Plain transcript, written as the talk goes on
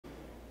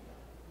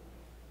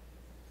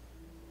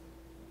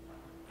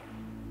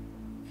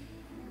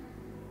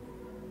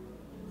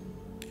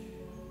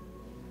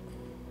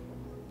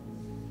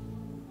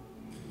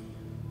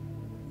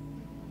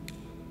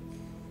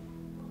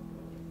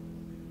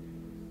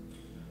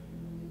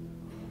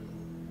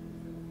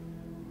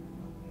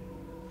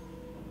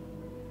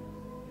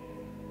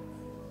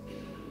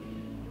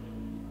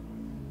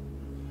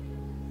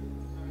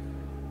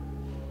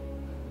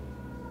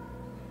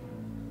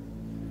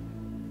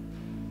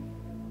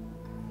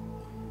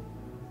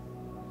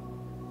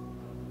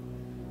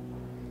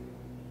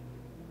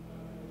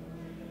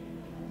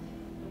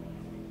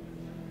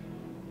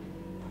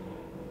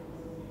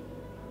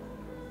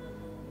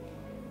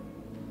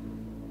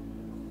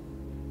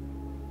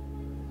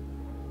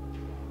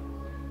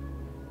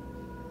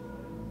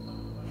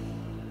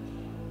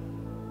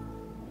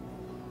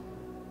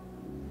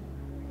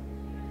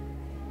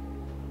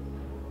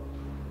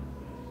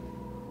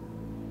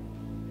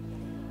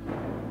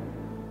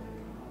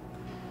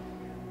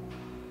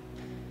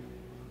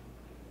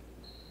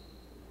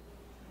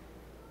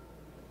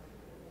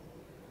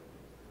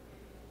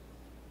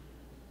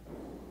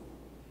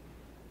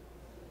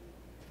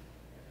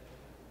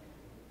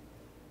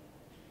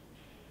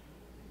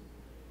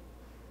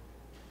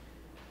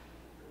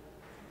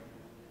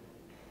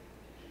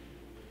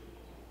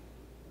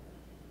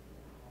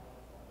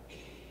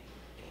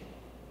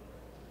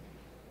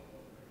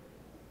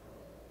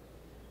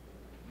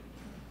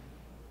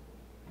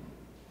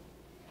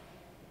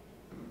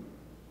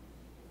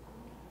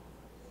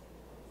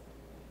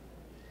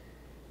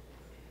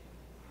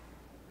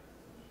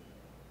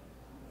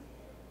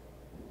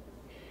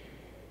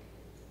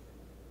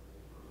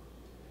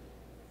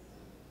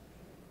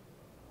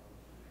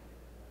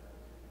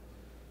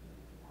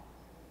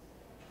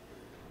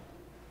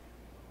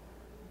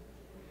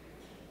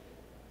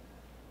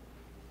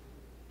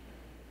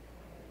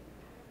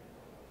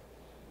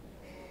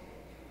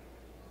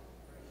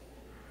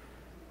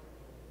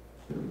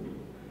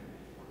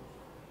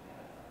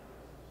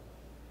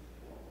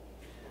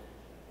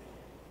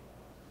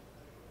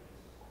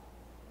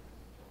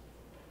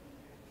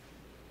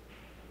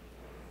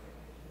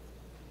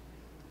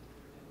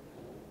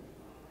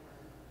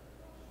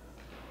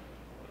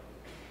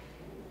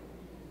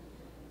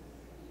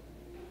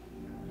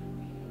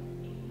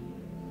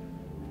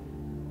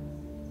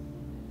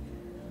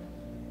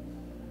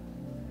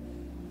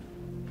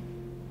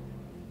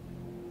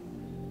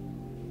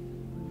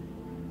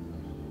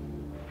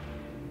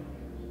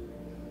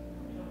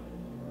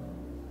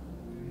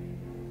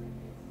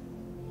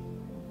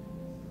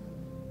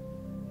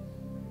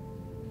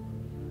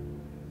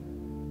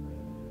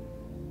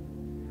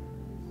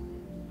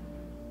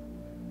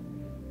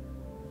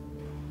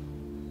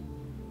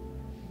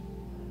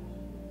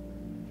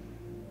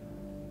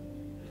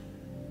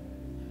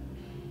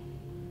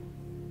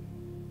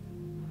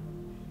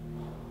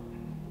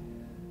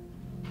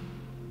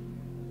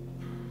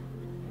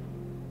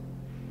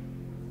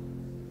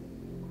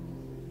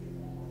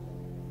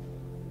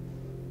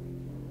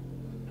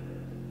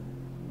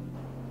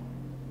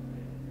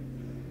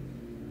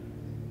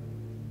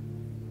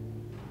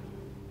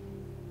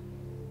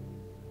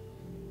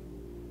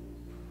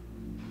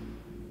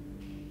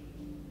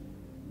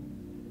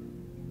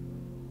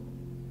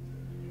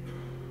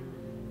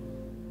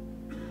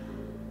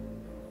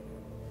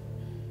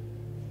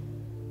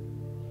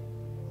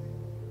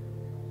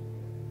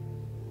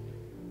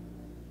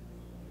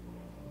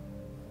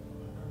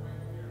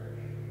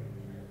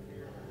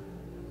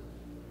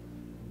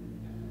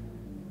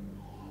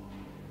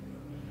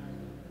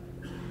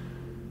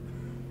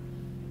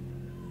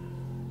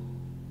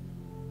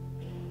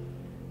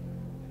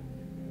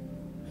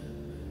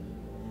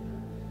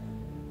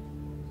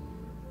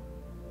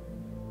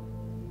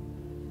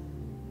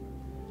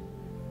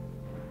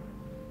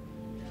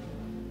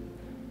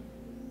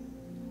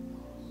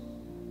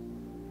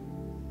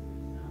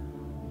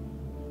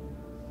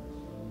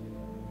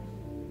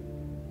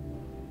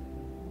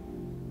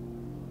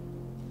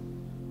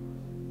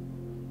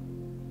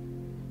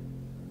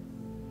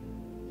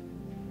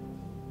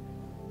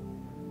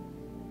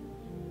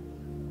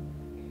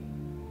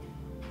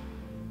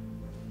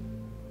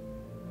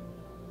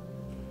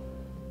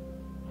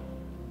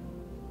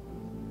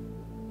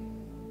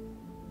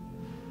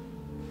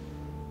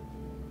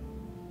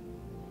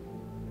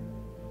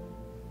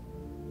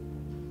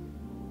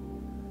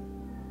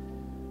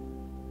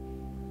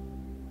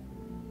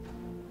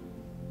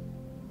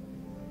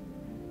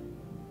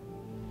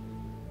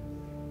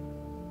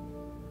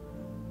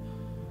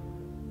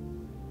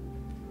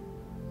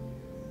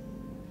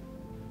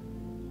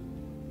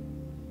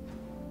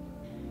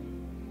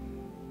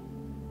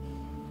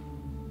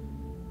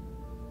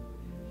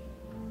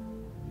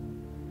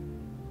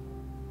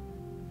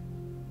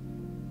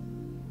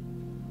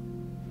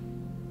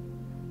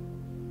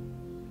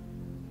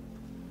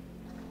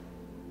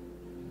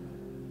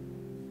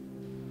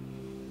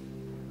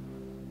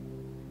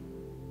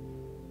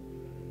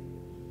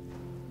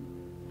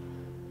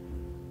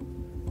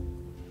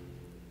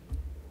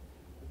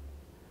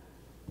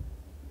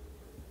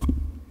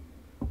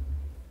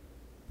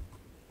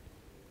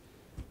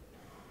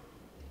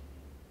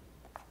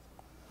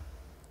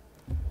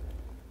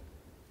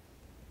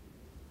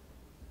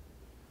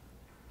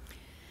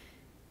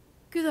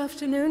Good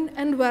afternoon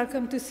and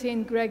welcome to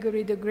St.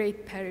 Gregory the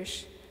Great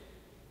Parish.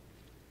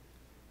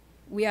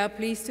 We are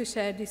pleased to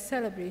share this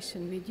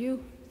celebration with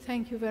you.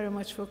 Thank you very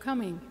much for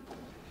coming.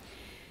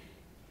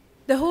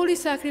 The holy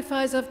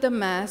sacrifice of the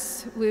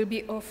Mass will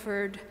be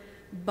offered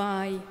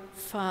by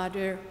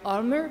Father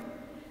Almer,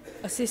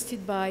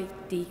 assisted by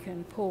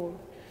Deacon Paul.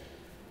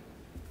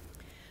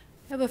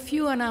 I have a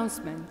few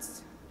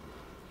announcements.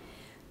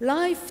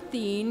 Life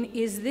Teen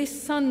is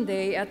this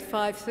Sunday at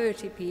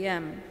 5:30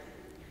 p.m.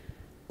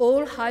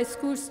 All high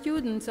school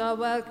students are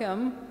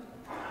welcome.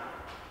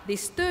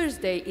 This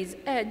Thursday is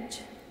Edge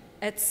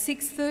at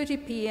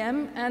 6:30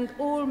 p.m. and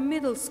all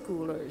middle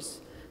schoolers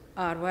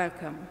are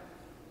welcome.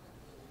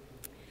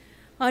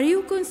 Are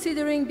you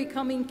considering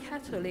becoming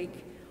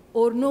Catholic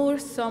or know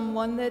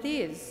someone that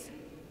is?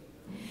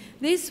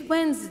 This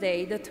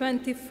Wednesday, the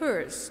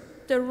 21st,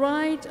 the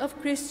Rite of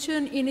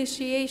Christian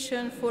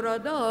Initiation for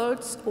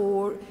Adults,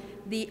 or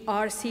the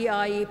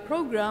RCIA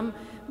program,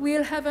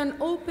 will have an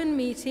open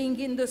meeting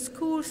in the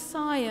school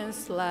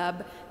science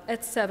lab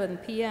at 7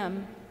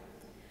 p.m.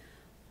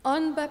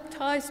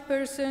 Unbaptized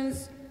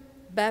persons,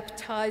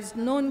 baptized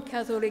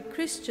non-Catholic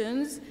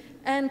Christians,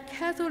 and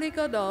Catholic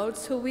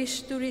adults who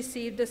wish to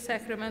receive the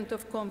sacrament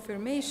of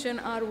confirmation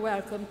are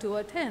welcome to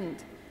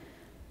attend,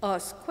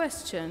 ask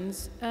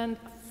questions, and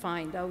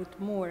find out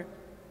more.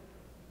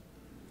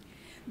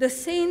 The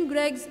St.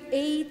 Greg's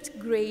 8th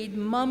grade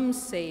mum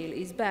sale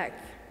is back.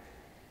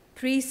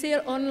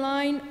 Pre-sale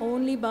online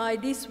only by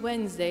this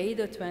Wednesday,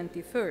 the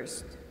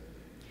 21st.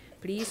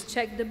 Please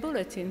check the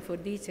bulletin for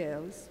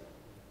details.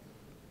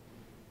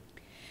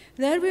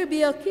 There will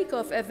be a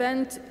kickoff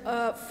event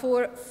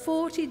for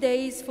 40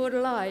 Days for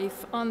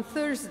Life on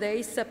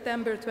Thursday,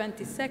 September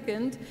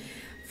 22nd,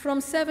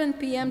 from 7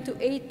 p.m. to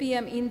 8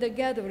 p.m. in the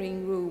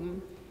gathering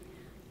room.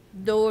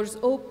 Doors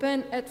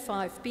open at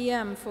 5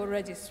 p.m. for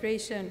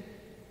registration.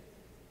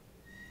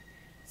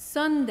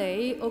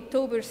 Sunday,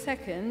 October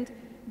 2nd,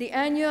 the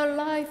annual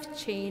Life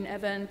Chain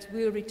event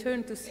will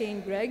return to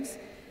St. Greg's,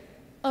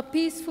 a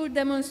peaceful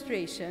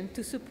demonstration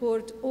to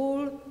support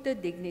all the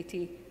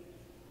dignity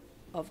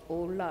of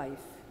all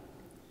life.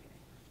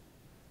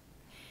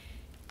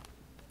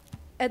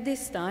 At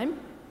this time,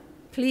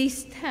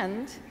 please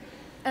stand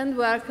and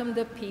welcome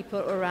the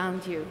people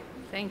around you.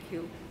 Thank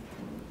you.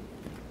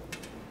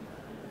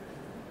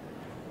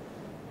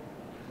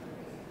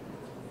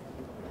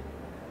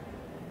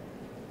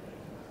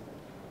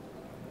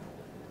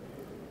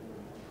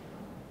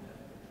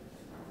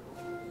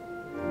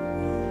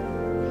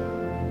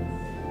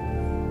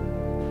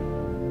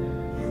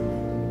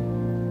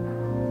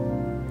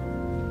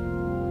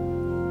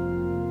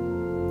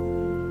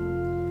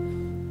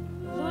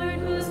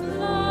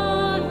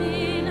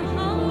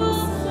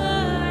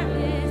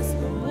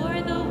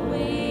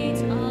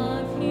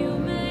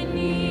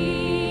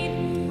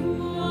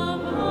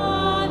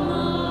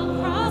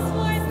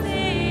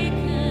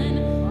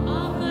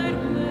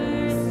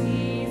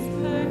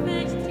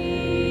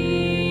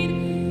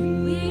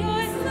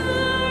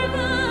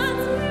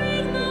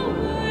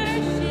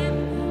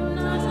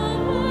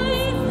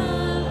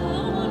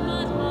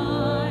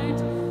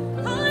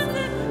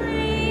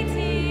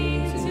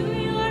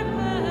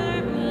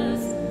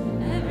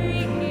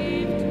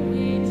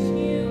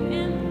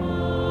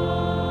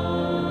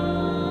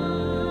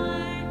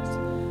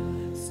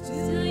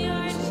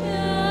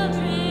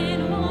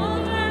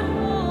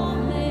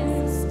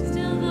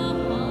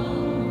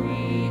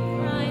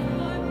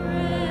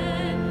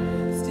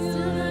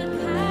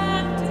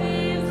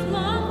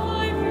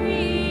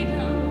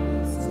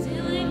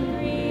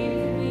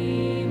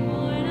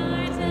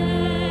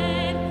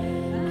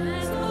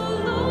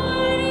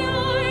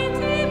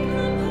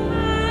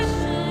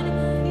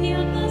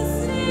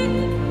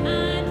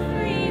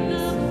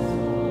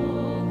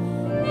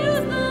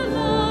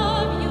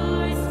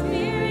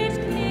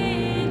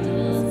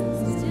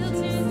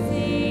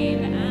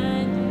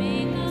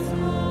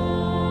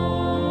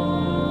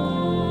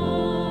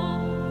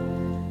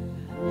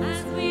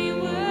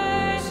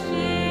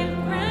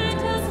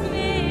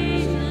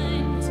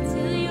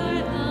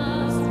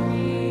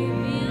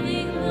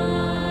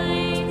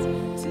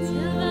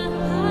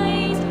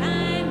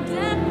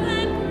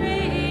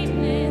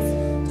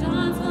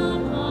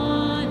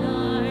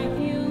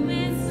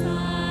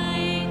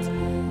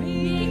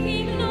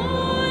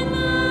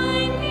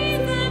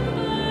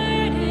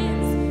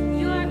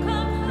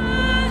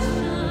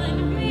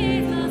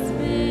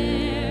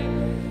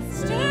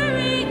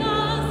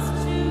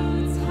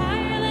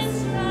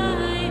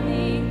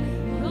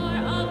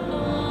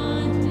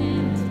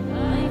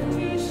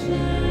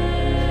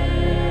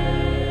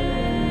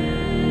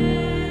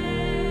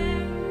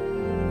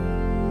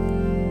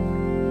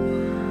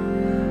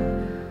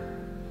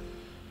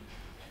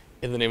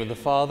 In the name of the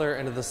Father,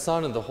 and of the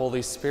Son, and the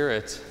Holy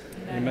Spirit.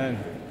 Amen.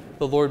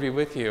 The Lord be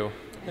with you.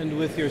 And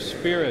with your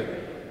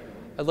spirit.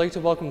 I'd like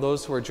to welcome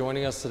those who are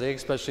joining us today,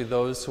 especially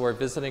those who are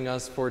visiting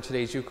us for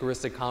today's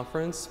Eucharistic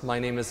Conference. My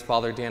name is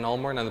Father Dan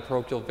Ulmer, and I'm the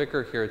parochial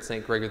vicar here at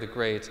St. Gregory the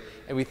Great,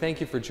 and we thank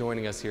you for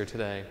joining us here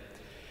today.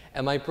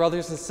 And my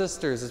brothers and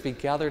sisters, as we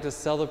gather to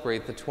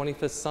celebrate the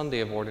 25th Sunday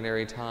of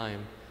Ordinary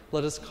Time,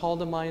 let us call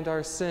to mind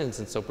our sins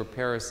and so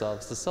prepare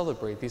ourselves to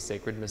celebrate these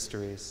sacred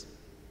mysteries.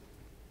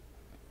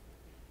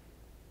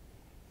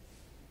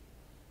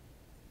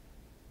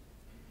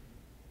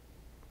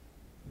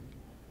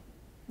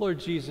 Lord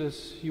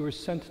Jesus, you were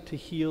sent to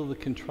heal the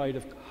contrite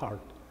of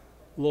heart.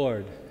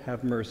 Lord,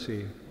 have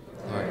mercy.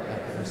 Lord,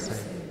 have mercy.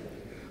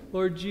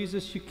 Lord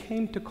Jesus, you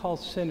came to call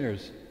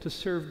sinners to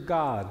serve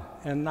God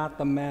and not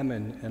the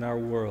mammon in our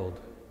world.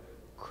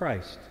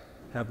 Christ,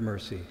 have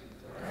mercy.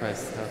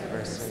 Christ, have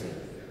mercy.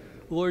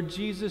 Lord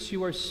Jesus,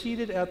 you are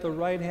seated at the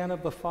right hand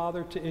of the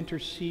Father to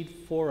intercede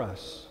for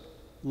us.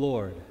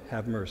 Lord,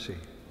 have mercy.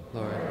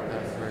 Lord,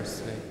 have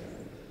mercy.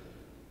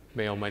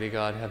 May Almighty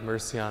God have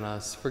mercy on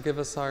us, forgive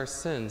us our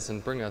sins,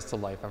 and bring us to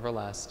life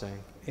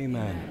everlasting.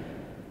 Amen.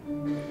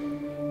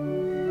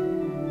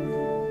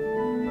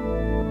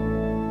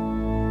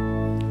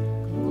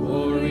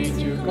 Glory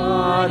to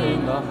God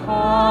in the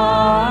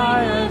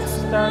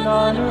highest, and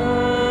on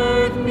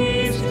earth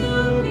peace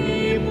to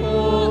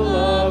people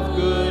of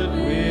good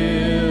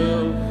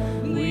will.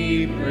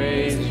 We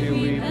praise you,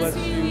 we bless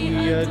you,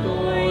 we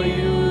adore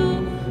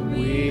you,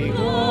 we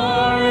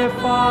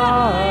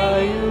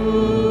glorify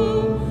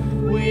you.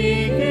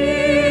 We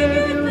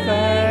give you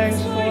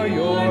thanks for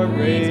your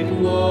great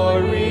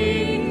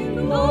glory,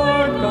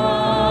 Lord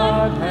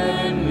God,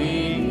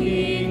 heavenly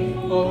King,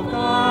 O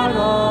God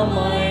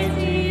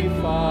Almighty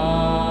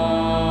Father.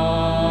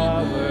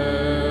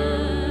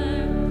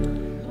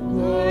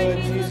 Lord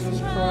Jesus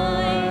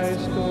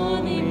Christ,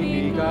 only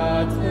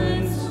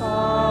begotten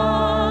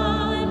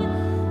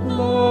Son,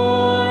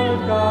 Lord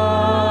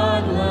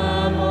God,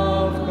 Lamb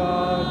of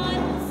God,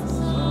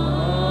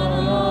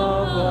 Son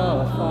of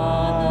the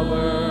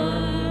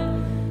Father,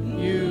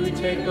 you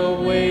take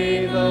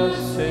away the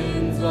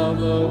sins of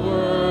the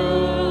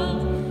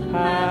world,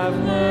 have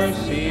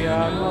mercy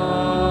on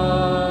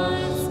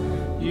us.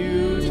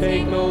 You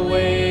take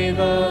away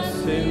the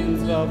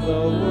sins of the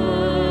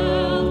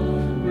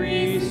world,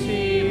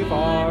 receive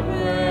our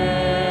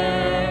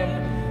prayer.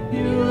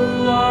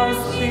 You are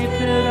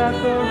seated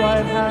at the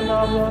right hand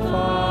of the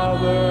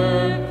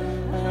Father,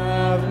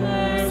 have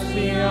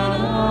mercy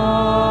on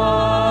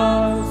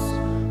us.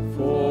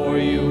 For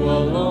you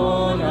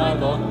alone are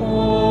the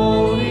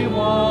Holy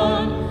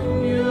One,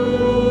 you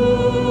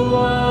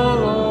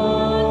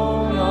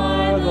alone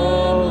are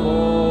the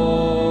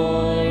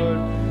Lord,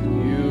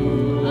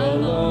 you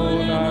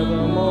alone are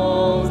the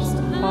Most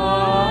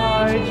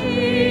High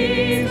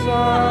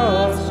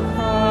Jesus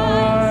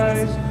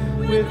Christ,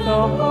 with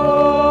the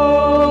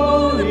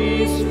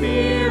Holy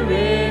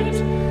Spirit,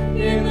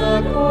 in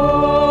the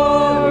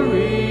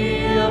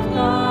glory of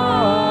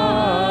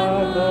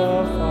God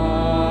the Father.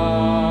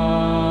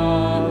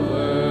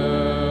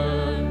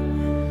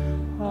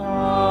 Amen.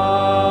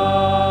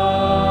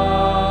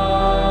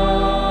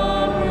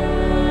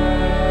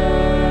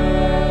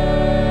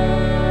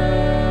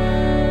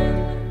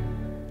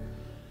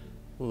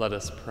 Let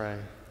us pray.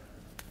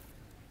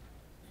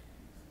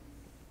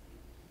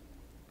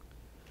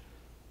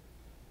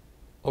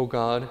 O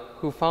God,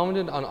 who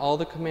founded on all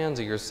the commands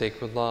of your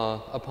sacred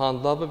law,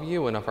 upon love of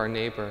you and of our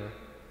neighbor,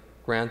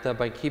 grant that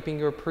by keeping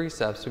your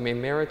precepts we may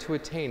merit to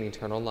attain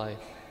eternal life.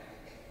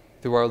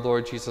 Through our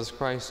Lord Jesus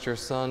Christ, your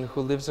Son,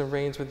 who lives and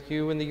reigns with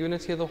you in the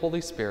unity of the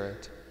Holy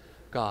Spirit,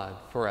 God,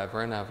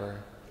 forever and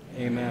ever.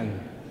 Amen.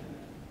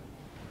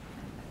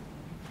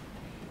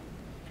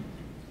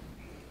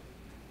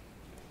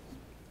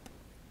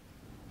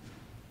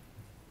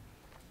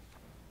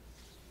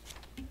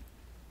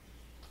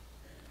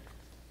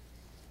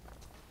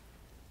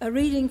 A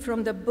reading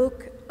from the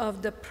book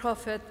of the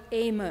prophet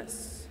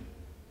Amos.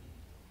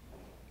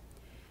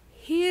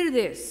 Hear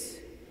this,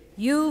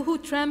 you who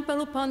trample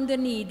upon the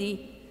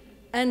needy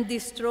and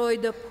destroy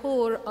the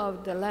poor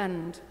of the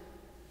land.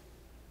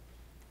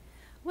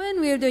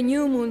 When will the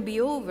new moon be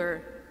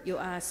over, you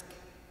ask,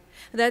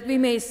 that we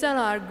may sell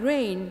our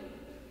grain,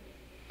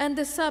 and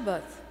the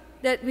Sabbath,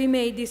 that we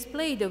may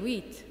display the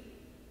wheat?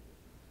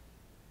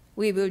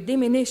 We will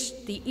diminish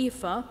the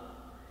ephah,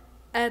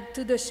 add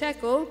to the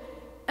shekel,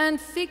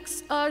 and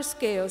fix our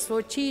scales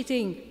for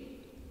cheating.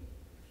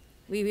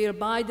 We will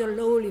buy the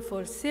lowly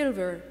for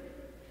silver,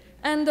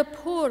 and the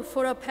poor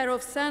for a pair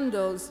of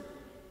sandals.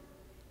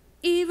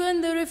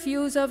 Even the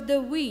refuse of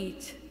the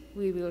wheat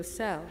we will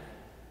sell.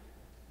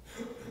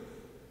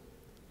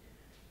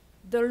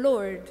 The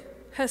Lord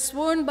has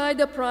sworn by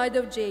the pride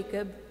of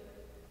Jacob,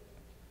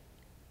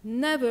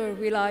 never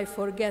will I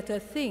forget a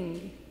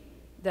thing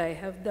they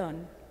have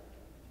done.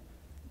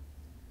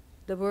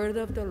 The word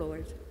of the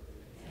Lord.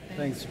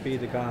 Thanks be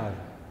to God.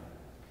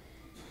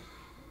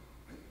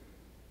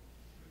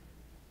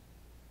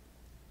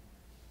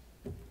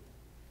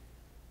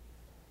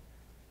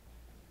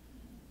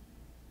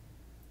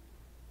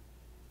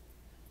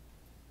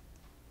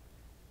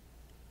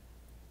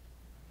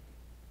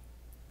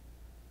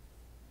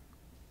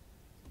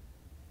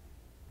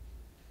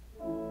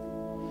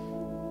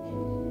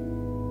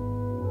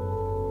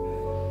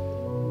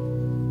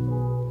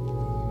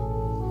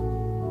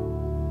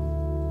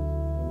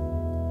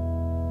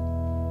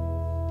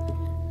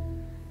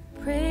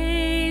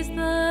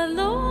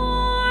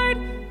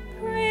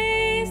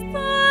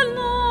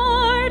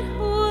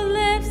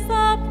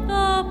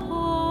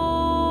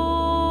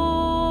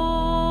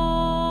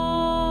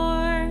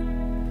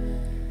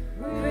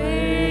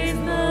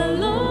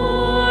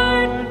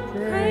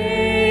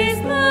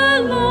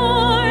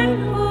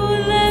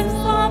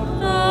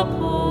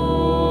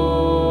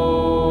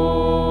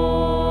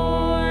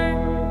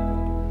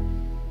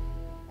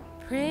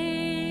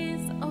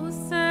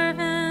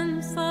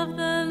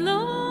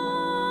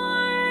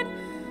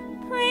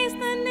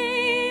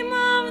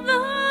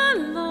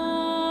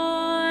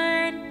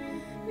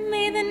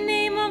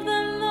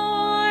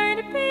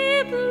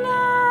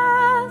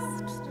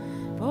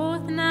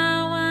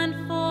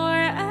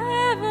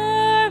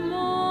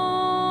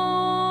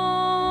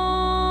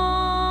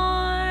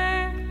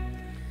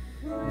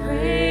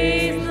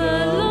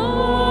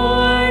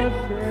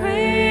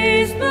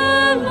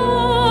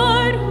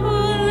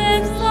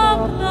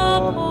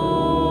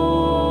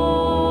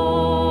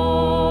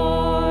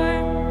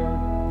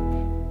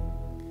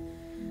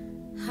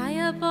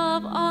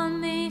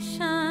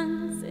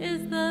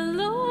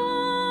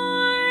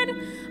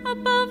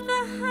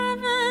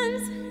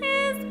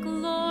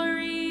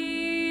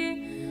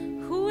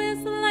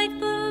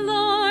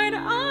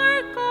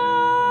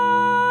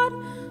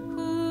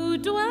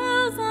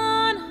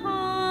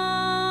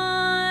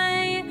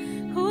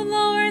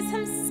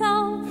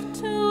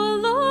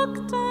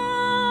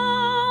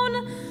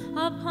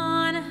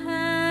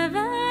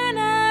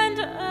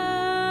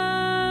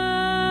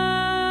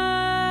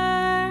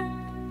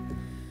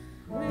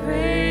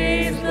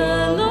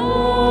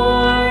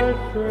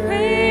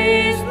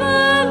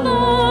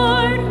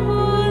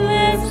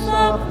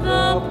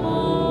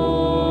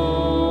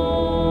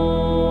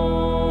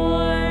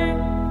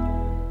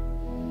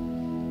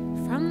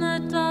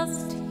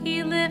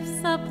 He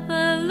lifts up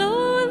the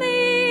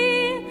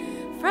lowly.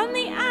 From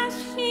the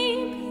ash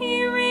heap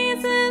he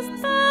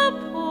raises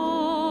the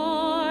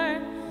poor,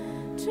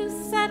 to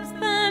set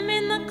them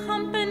in the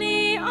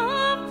company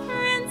of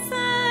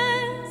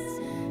princes,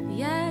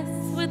 yes,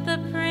 with the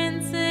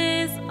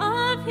princes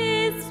of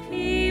his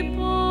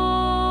people.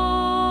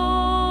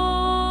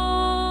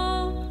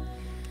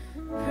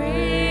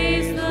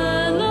 Praise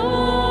the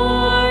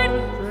Lord,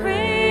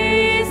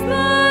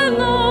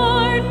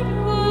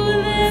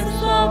 who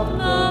lifts up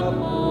the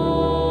poor.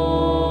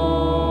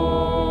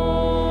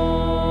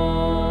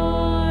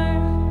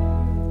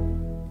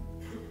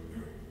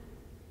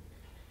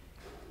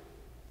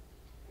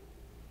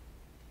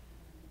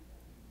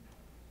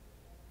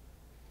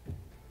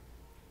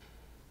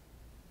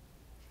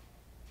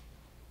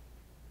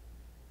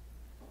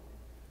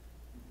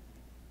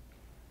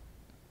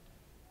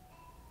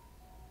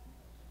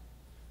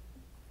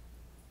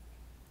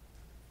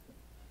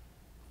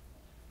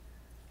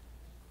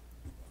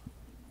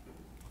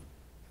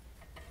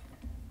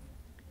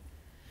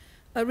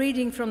 A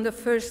reading from the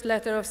first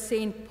letter of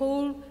St.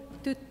 Paul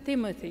to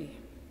Timothy.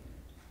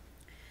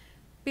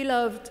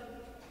 Beloved,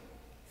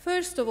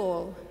 first of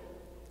all,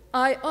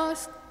 I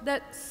ask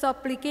that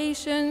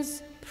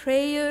supplications,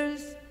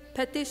 prayers,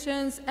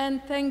 petitions,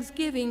 and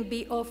thanksgiving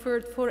be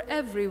offered for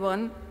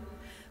everyone,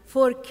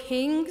 for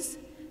kings,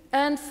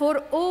 and for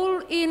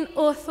all in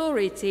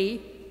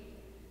authority,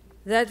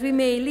 that we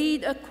may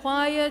lead a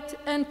quiet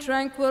and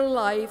tranquil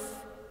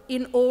life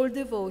in all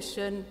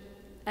devotion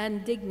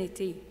and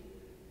dignity.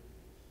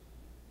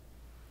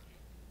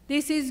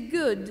 This is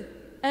good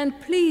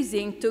and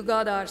pleasing to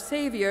God our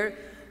Savior,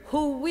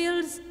 who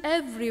wills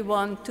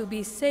everyone to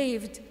be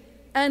saved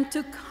and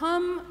to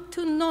come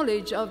to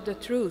knowledge of the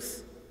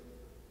truth.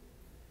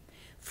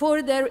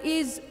 For there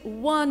is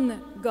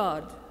one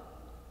God.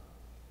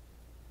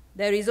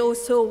 There is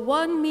also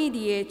one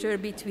mediator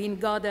between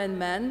God and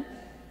man,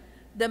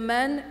 the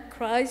man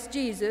Christ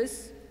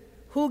Jesus,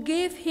 who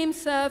gave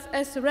himself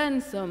as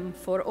ransom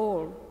for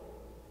all.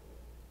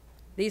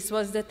 This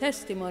was the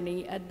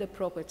testimony at the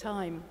proper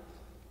time.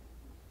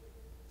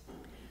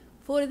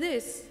 For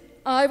this,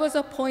 I was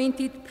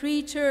appointed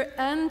preacher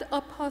and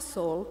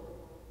apostle.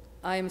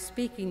 I am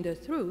speaking the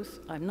truth,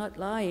 I'm not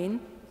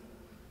lying.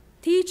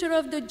 Teacher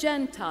of the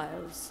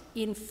Gentiles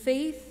in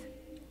faith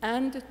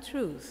and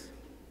truth.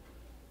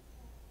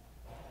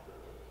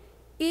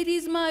 It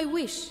is my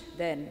wish,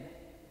 then,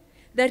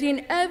 that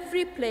in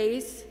every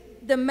place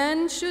the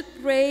man should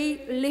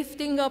pray,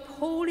 lifting up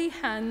holy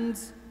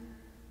hands,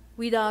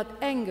 without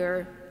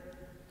anger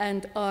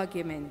and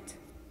argument.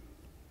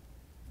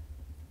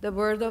 The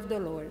word of the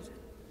Lord.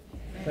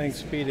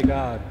 Thanks be to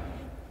God.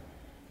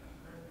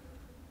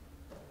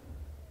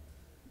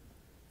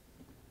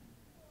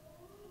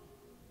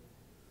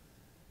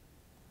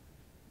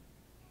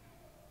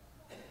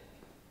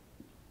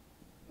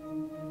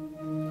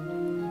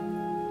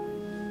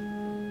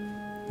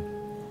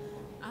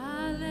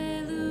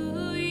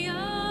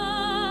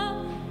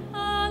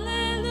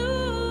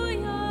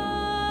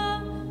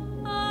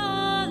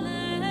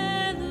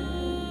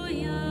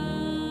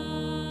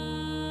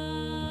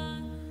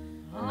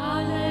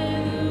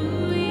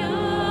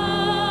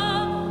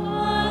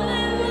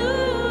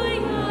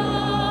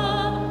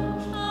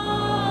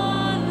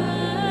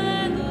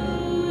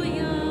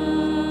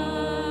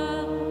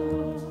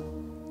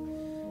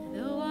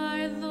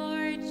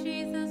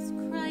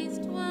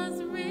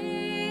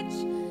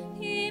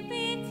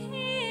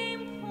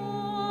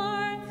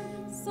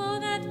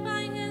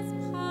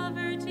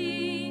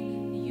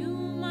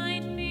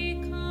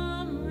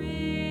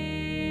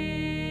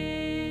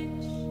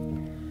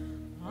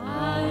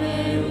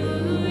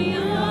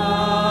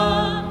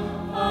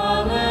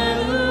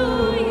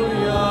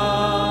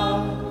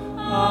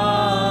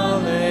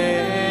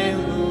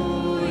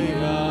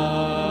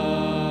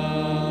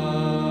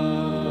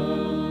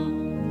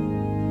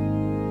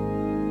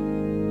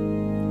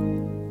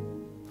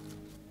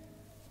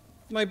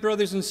 My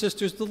brothers and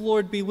sisters, the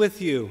Lord be with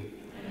you.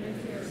 And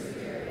with your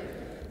spirit.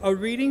 A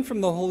reading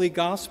from the Holy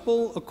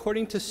Gospel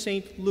according to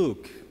St.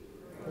 Luke.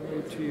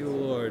 Glory to you,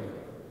 Lord.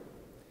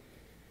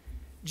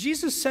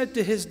 Jesus said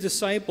to his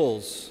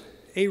disciples,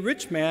 "A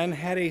rich man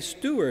had a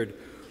steward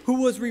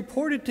who was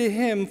reported to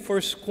him for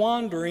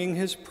squandering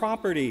his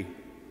property.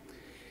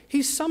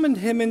 He summoned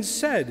him and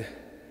said,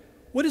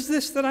 'What is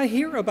this that I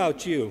hear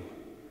about you?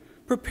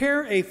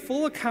 Prepare a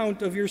full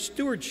account of your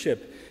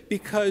stewardship,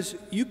 because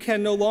you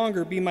can no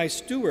longer be my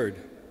steward.'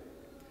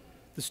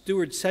 The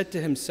steward said to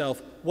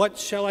himself, 'What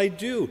shall I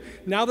do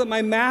now that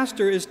my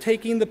master is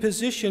taking the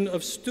position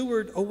of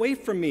steward away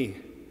from me?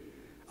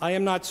 I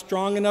am not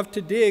strong enough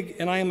to dig,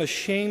 and I am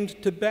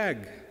ashamed to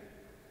beg.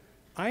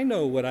 I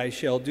know what I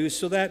shall do,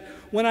 so that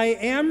when I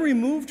am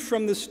removed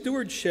from the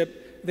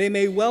stewardship, they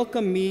may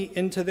welcome me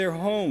into their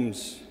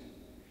homes.'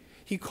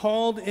 He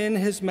called in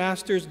his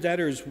master's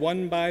debtors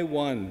one by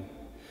one.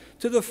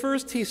 To the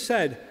first he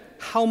said,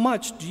 'How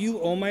much do you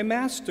owe my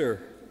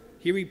master?'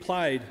 He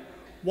replied,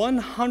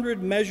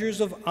 100 measures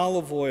of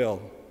olive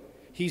oil.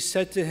 He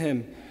said to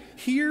him,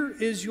 'Here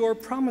is your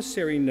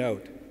promissory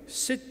note.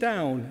 sit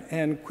down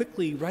and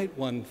quickly write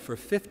one for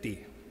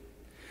 50.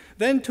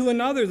 Then to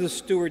another the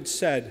steward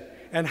said,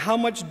 and how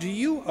much do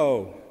you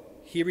owe?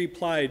 He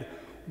replied,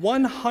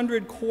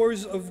 100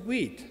 cores of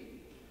wheat.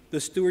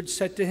 The steward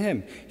said to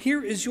him,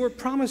 here is your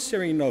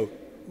promissory note.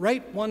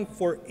 Write one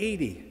for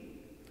 80.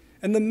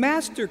 And the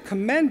master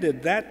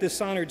commended that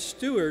dishonored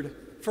steward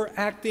for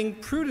acting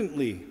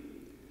prudently.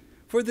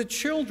 For the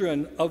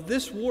children of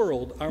this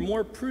world are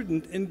more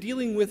prudent in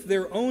dealing with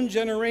their own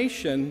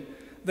generation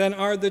than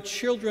are the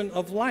children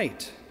of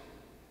light.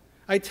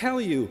 I tell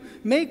you,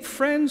 make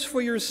friends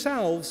for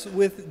yourselves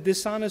with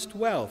dishonest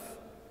wealth,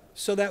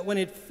 so that when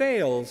it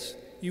fails,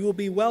 you will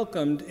be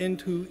welcomed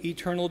into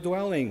eternal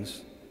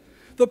dwellings.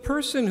 The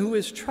person who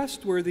is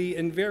trustworthy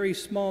in very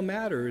small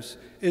matters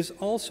is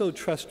also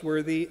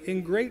trustworthy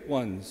in great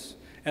ones,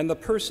 and the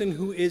person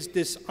who is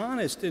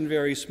dishonest in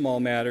very small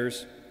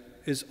matters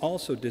is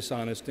also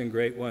dishonest in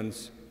great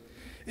ones.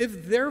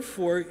 If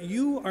therefore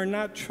you are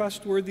not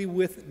trustworthy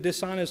with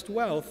dishonest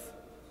wealth,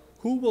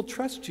 who will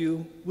trust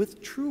you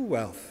with true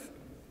wealth?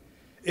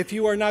 If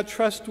you are not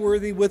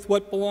trustworthy with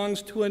what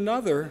belongs to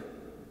another,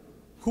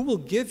 who will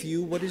give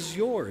you what is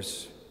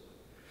yours?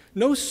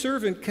 No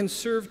servant can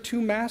serve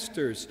two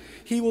masters.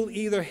 He will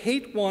either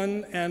hate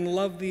one and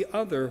love the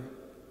other,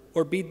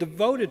 or be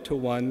devoted to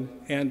one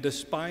and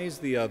despise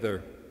the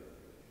other.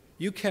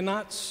 You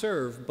cannot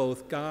serve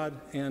both God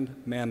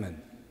and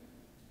mammon.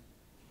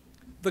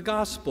 The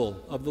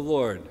Gospel of the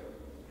Lord.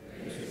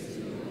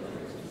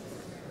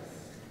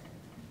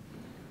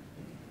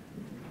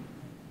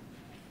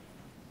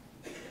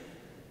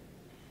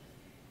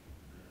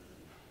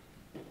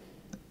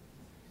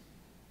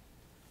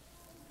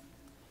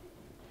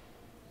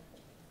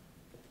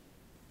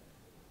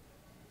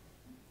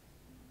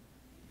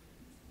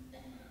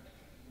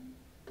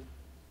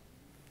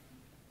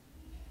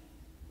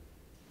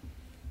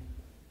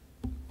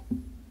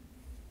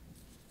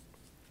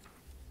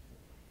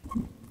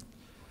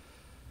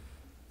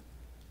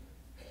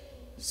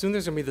 Soon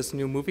there's going to be this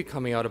new movie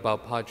coming out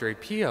about Padre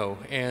Pio,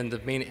 and the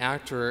main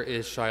actor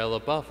is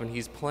Shia LaBeouf, and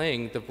he's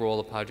playing the role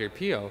of Padre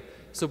Pio.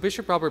 So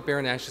Bishop Robert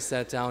Barron actually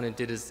sat down and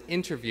did his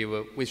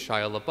interview with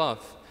Shia LaBeouf.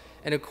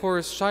 And of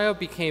course, Shia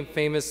became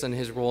famous in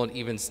his role in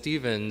Even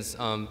Stevens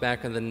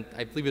back in the,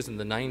 I believe it was in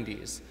the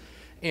 90s.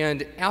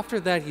 And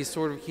after that,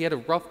 he had a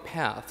rough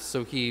path.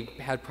 So he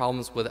had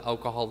problems with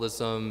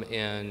alcoholism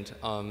and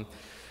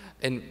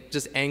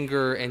just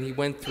anger, and he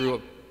went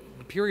through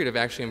a period of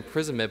actually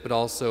imprisonment, but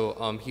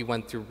also he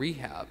went through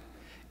rehab.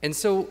 And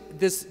so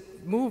this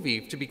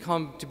movie to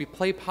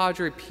play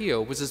Padre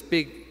Pio was this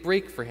big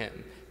break for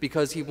him,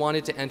 because he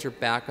wanted to enter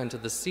back onto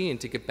the scene,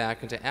 to get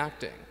back into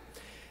acting.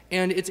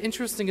 And it's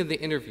interesting in the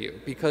interview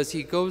because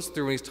he goes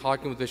through and he's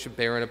talking with Bishop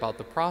Barron about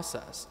the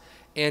process.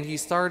 And he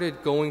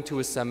started going to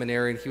a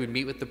seminary, and he would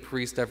meet with the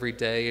priest every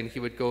day, and he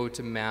would go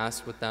to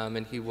mass with them,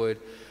 and he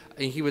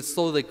would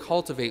slowly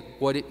cultivate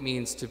what it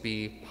means to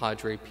be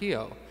Padre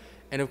Pio.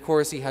 And of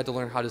course, he had to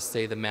learn how to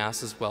say the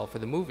Mass as well for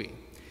the movie.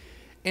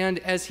 And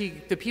as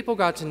the people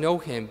got to know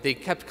him, they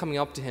kept coming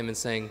up to him and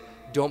saying,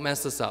 don't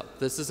mess this up.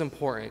 This is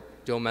important.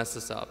 Don't mess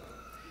this up.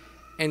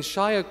 And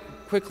Shia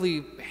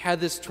quickly had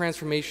this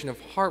transformation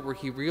of heart where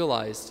he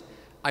realized,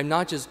 I'm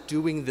not just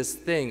doing this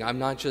thing. I'm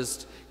not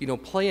just,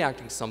 play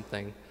acting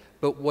something,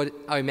 but what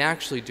I'm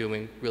actually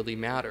doing really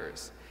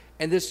matters.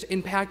 And this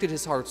impacted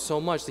his heart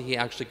so much that he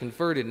actually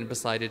converted and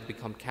decided to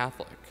become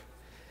Catholic.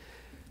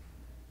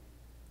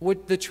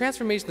 What the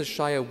transformation that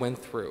Shia went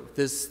through,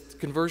 this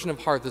conversion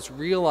of heart, this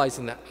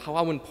realizing that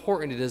how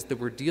important it is that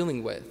we're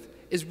dealing with,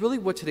 is really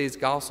what today's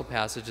gospel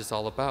passage is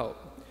all about.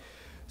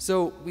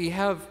 So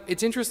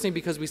it's interesting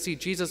because we see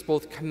Jesus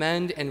both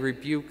commend and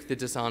rebuke the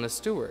dishonest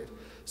steward.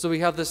 So we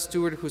have the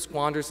steward who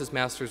squanders his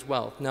master's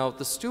wealth. Now,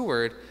 the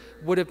steward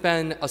would have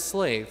been a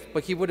slave,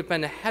 but he would have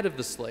been ahead of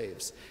the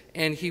slaves,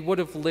 and he would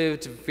have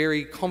lived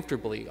very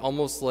comfortably,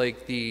 almost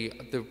like the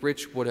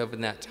rich would have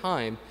in that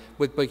time,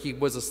 but he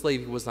was a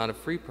slave, he was not a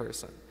free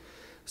person.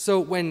 So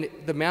when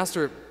the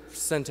master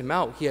sent him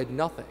out, he had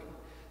nothing.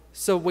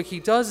 So what he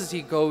does is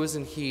he goes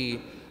and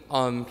he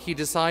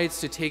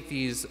decides to take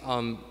these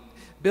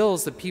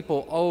bills that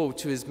people owe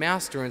to his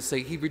master and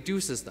say he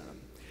reduces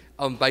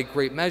them by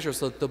great measure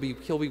so that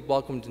he'll be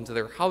welcomed into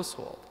their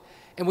household.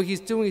 And what he's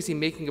doing is he's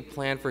making a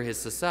plan for his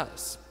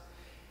success.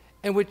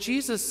 And what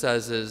Jesus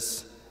says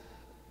is,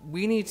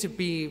 we need to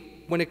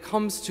be, when it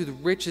comes to the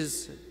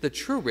riches, the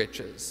true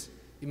riches,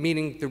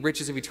 meaning the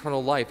riches of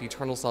eternal life,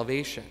 eternal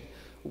salvation,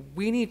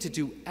 we need to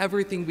do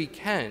everything we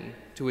can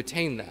to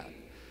attain that.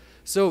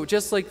 So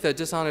just like the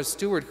dishonest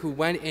steward who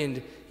went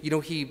and,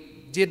 he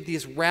did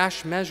these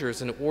rash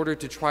measures in order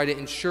to try to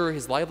ensure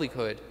his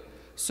livelihood,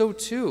 so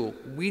too,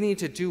 we need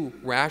to do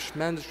rash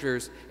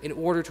measures in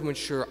order to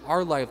ensure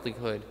our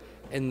livelihood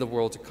in the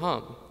world to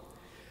come.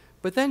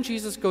 But then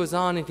Jesus goes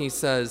on and he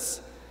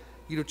says,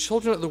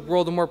 children of the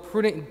world are more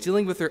prudent in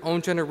dealing with their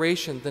own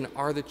generation than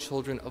are the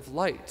children of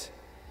light.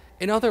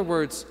 In other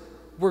words,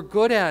 we're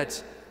good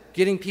at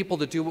getting people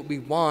to do what we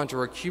want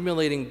or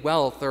accumulating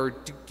wealth or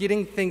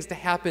getting things to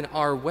happen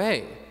our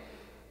way.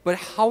 But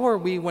how are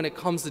we when it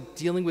comes to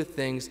dealing with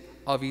things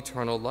of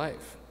eternal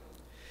life?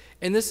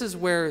 And this is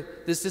where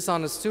this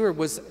dishonest steward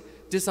was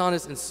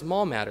dishonest in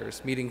small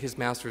matters, meeting his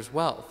master's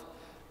wealth.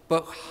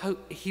 But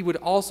he would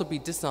also be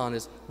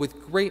dishonest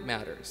with great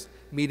matters,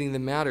 meeting the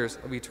matters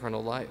of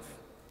eternal life.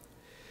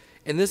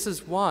 And this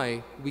is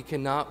why we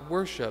cannot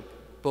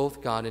worship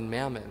both God and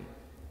mammon.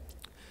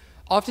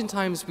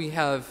 Oftentimes we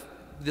have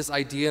this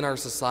idea in our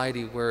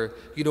society where,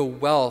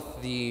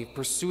 wealth, the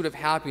pursuit of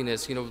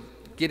happiness,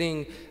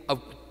 getting a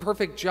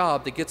perfect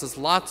job that gets us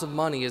lots of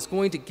money is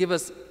going to give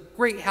us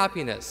great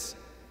happiness.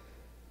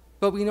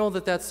 But we know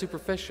that that's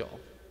superficial.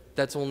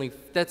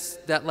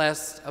 That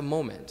lasts a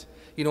moment.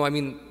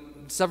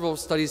 Several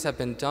studies have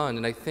been done,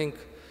 and I think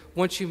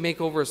once you make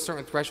over a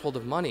certain threshold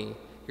of money,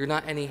 you're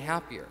not any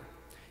happier.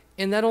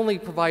 And that only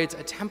provides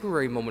a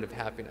temporary moment of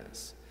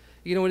happiness.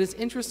 It is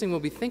interesting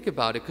when we think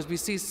about it, because we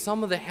see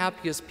some of the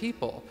happiest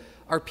people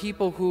are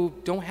people who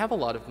don't have a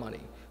lot of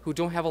money, who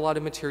don't have a lot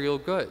of material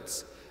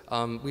goods.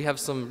 We have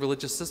some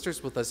religious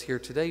sisters with us here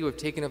today who have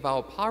taken a vow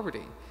of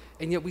poverty,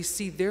 and yet we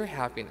see their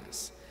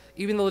happiness.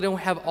 Even though they don't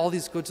have all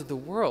these goods of the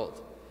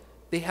world,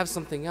 they have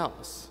something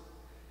else.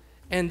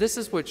 And this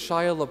is what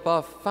Shia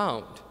LaBeouf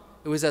found.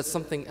 It was that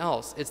something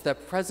else. It's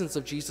that presence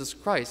of Jesus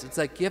Christ. It's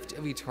that gift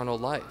of eternal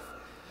life.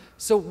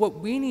 So what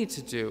we need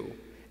to do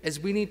is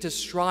we need to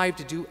strive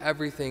to do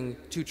everything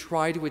to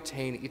try to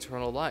attain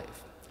eternal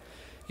life.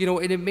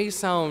 And it may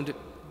sound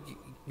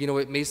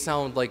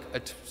like a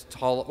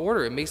tall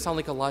order. It may sound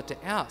like a lot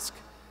to ask.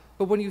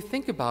 But when you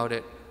think about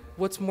it,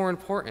 what's more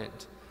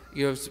important?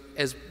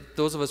 As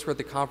those of us who were at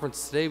the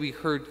conference today, we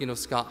heard,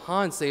 Scott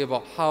Hahn say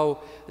about how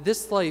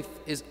this life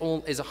we have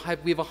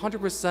a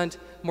 100%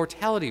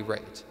 mortality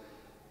rate,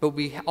 but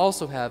we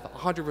also have a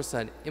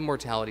 100%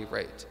 immortality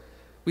rate.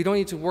 We don't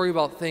need to worry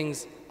about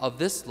things of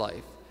this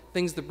life,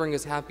 things that bring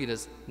us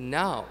happiness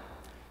now,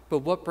 but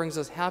what brings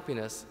us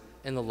happiness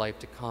in the life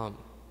to come.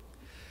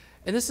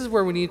 And this is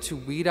where we need to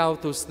weed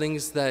out those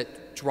things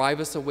that drive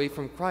us away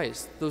from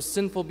Christ, those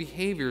sinful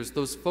behaviors,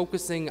 those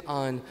focusing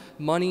on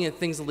money and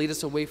things that lead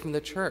us away from the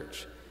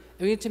church.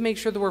 And we need to make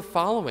sure that we're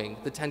following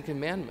the 10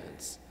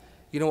 Commandments.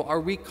 Are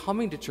we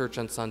coming to church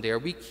on Sunday? Are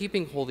we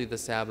keeping holy the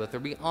Sabbath? Are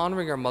we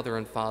honoring our mother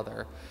and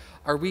father?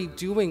 Are we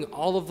doing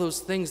all of those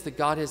things that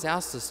God has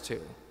asked us to?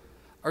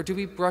 Or do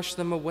we brush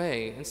them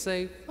away and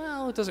say,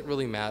 well, it doesn't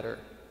really matter?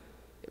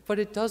 But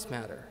it does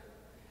matter.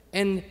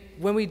 And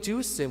when we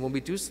do sin, when we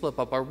do slip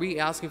up, are we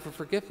asking for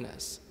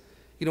forgiveness?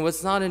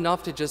 It's not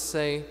enough to just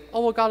say,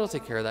 oh, well, God will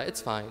take care of that.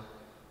 It's fine.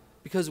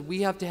 Because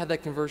we have to have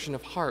that conversion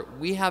of heart.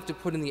 We have to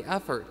put in the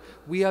effort.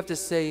 We have to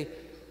say,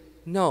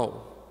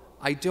 no,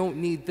 I don't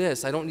need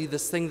this. I don't need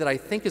this thing that I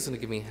think is going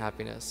to give me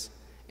happiness.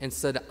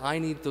 Instead, I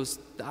need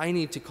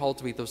to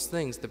cultivate those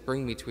things that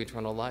bring me to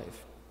eternal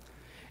life.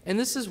 And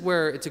this is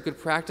where it's a good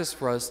practice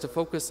for us to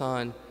focus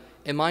on,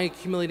 am I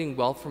accumulating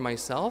wealth for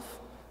myself,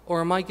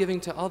 or am I giving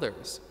to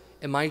others?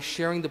 Am I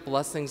sharing the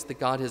blessings that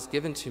God has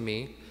given to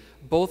me,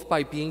 both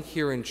by being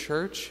here in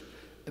church,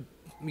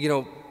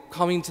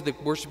 coming to the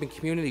worshiping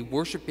community,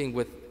 worshiping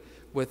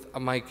with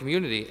my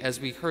community? As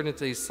we heard in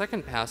today's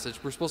second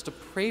passage, we're supposed to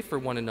pray for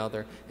one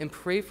another and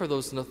pray for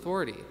those in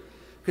authority,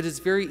 because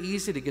it's very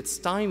easy to get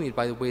stymied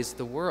by the ways of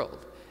the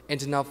world and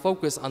to not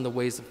focus on the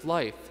ways of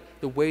life,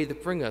 the way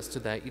that bring us to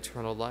that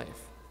eternal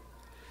life.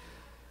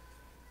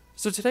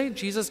 So today,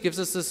 Jesus gives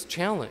us this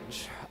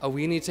challenge.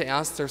 We need to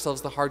ask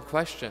ourselves the hard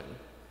question.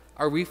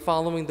 Are we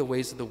following the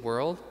ways of the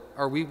world?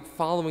 Are we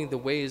following the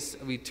ways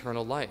of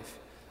eternal life?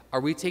 Are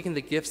we taking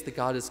the gifts that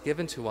God has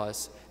given to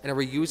us, and are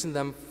we using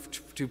them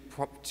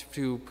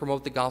to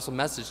promote the gospel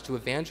message, to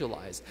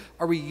evangelize?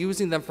 Are we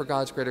using them for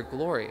God's greater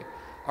glory?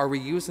 Are we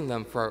using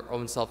them for our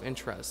own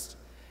self-interest?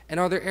 And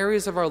are there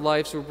areas of our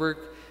lives where we're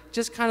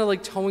just kind of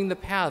like towing the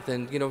path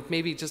and,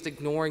 maybe just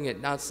ignoring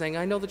it, not saying,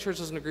 I know the church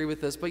doesn't agree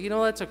with this, but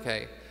that's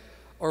okay?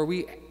 Or are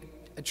we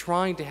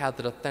trying to have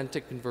that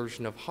authentic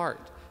conversion of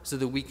heart so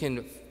that we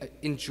can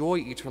enjoy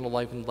eternal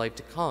life and life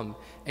to come,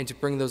 and to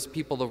bring those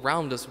people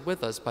around us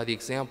with us by the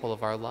example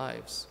of our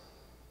lives?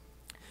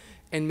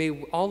 And may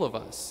all of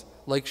us,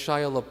 like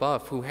Shia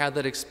LaBeouf, who had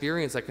that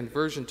experience, that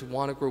conversion to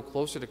want to grow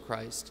closer to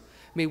Christ,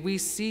 may we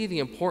see the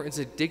importance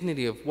and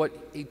dignity of what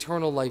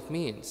eternal life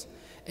means.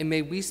 And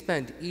may we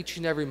spend each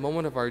and every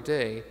moment of our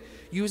day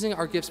using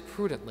our gifts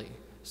prudently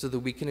so that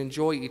we can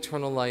enjoy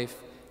eternal life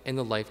and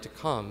the life to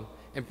come,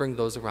 and bring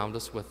those around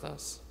us with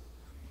us.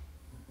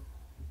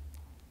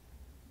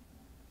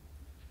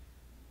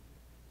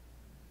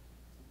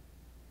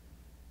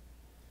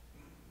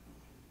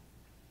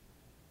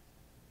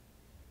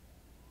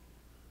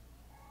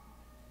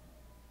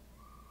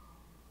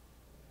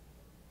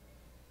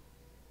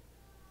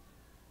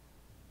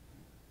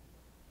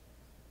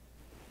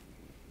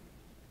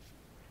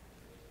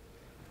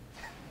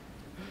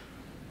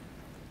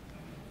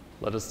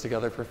 Let us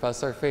together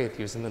profess our faith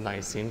using the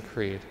Nicene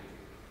Creed.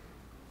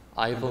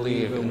 I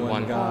believe in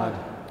one God,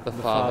 the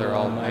Father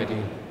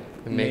Almighty,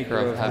 the maker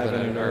of heaven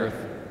and earth,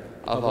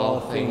 of all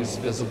things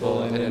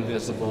visible and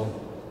invisible.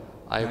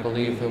 I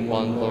believe in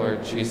one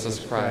Lord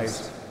Jesus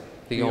Christ.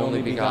 the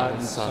only begotten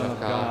Son of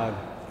God,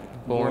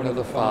 born of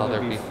the Father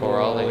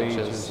before all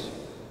ages,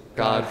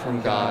 God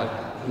from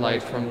God,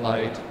 light from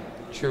light,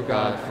 true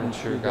God from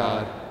true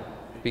God,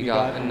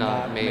 begotten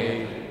not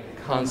made,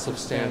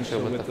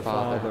 consubstantial with the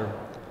Father.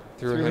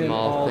 Through him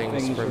all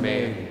things were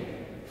made.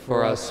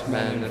 For us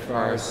men and for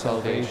our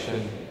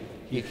salvation,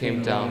 he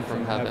came down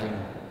from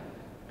heaven,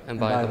 and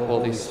by the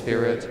Holy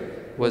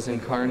Spirit was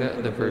incarnate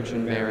of the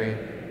Virgin Mary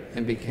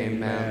and became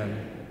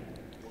man.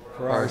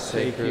 For our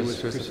sake he was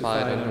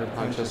crucified under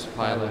Pontius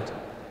Pilate.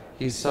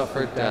 He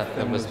suffered death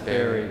and was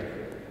buried,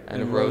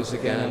 and rose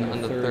again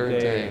on the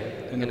third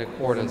day in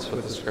accordance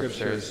with the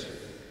Scriptures.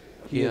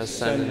 He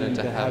ascended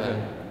into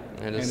heaven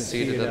and is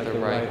seated at the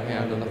right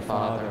hand of the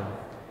Father.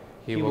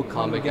 He will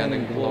come again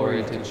in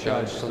glory to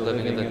judge the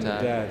living and the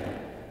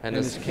dead, and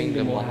his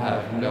kingdom will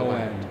have no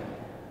end.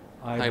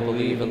 I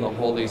believe in the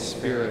Holy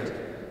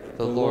Spirit,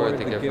 the Lord,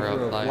 the giver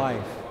of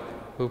life,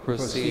 who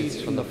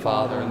proceeds from the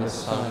Father and the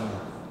Son,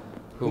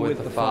 who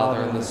with the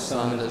Father and the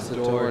Son is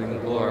adored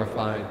and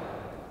glorified,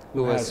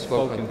 who has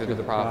spoken through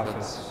the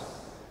prophets.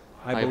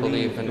 I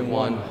believe in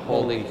one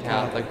holy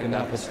Catholic and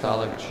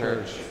Apostolic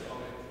Church.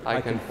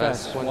 I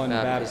confess one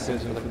baptism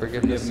for the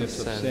forgiveness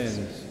of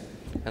sins,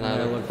 and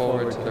I look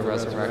forward to the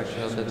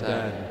resurrection of the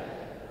dead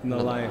and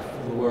the life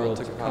of the world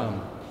to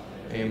come.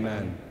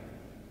 Amen.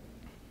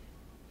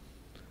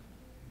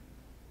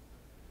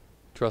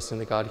 Trusting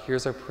that God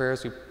hears our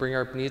prayers, we bring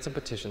our needs and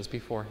petitions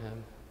before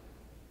him.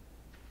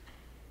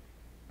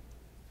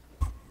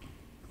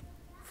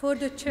 For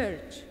the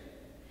Church,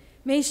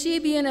 may she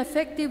be an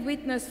effective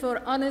witness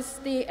for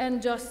honesty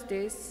and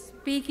justice,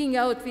 speaking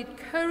out with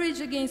courage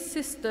against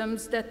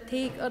systems that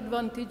take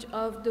advantage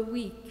of the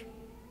weak.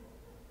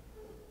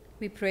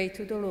 We pray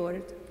to the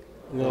Lord.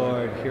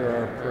 Lord, hear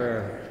our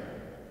prayer.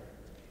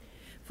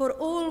 For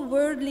all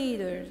world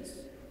leaders,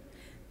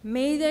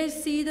 may they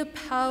see the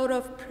power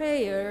of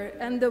prayer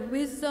and the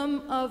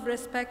wisdom of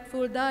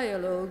respectful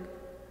dialogue,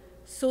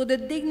 so the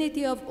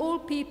dignity of all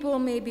people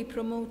may be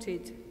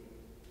promoted.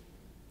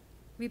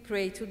 We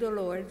pray to the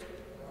Lord.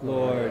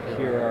 Lord,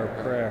 hear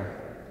our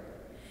prayer.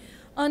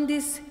 On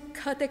this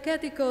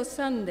Catechetical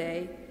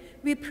Sunday,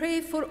 we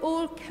pray for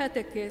all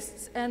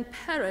catechists and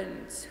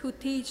parents who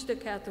teach the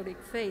Catholic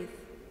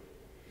faith.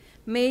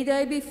 May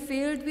they be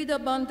filled with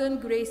abundant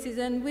graces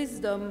and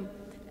wisdom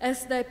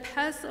as they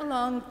pass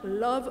along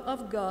love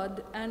of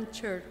God and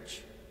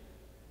Church.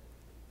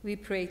 We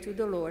pray to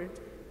the Lord.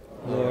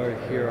 Lord,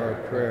 hear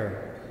our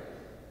prayer.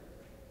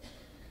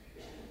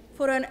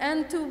 For an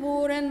end to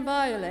war and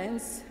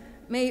violence,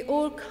 may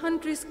all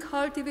countries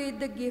cultivate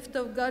the gift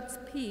of God's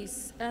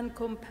peace and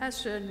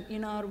compassion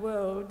in our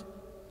world.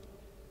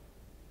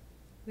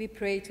 We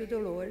pray to the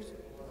Lord.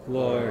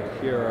 Lord,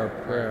 hear our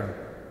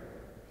prayer.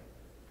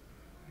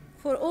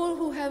 For all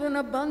who have an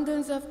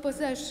abundance of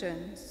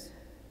possessions,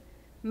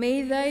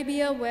 may they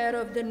be aware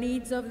of the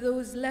needs of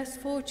those less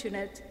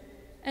fortunate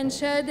and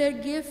share their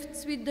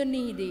gifts with the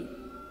needy.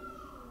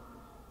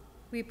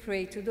 We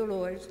pray to the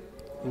Lord.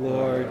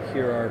 Lord,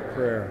 hear our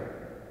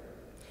prayer.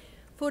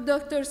 For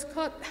Dr.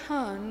 Scott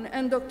Hahn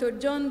and Dr.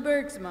 John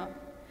Bergsma,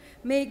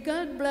 may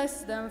God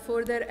bless them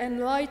for their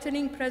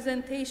enlightening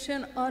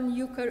presentation on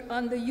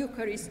the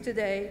Eucharist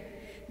today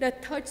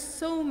that touched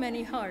so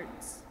many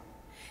hearts.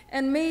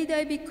 And may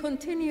they be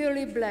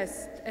continually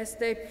blessed as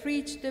they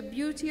preach the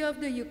beauty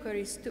of the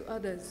Eucharist to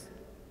others.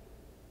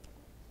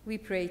 We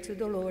pray to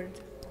the Lord.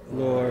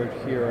 Lord,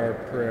 hear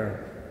our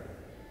prayer.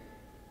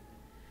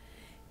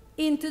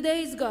 In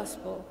today's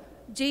Gospel,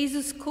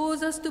 Jesus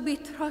calls us to be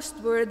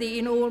trustworthy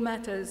in all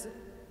matters.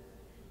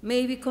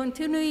 May we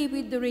continue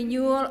with the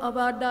renewal of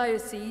our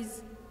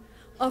diocese,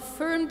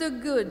 affirm the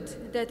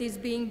good that is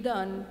being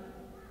done,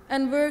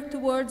 and work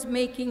towards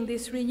making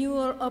this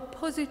renewal a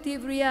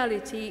positive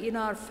reality in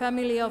our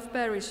family of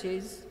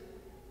parishes.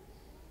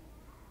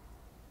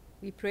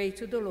 We pray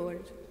to the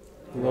Lord.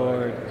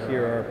 Lord,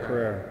 hear our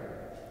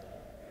prayer.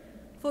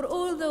 For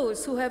all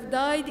those who have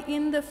died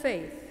in the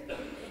faith,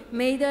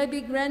 may they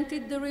be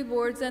granted the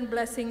rewards and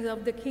blessings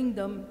of the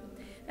kingdom,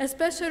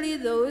 especially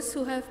those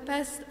who have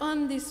passed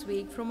on this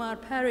week from our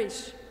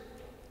parish.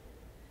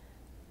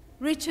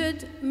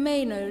 Richard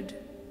Maynard,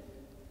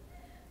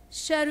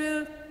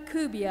 Cheryl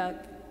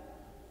Kubiak,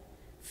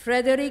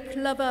 Frederick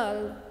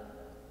Laval,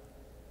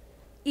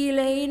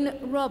 Elaine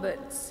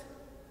Roberts,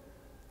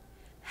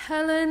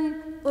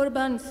 Helen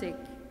Urbancic,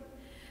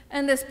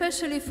 and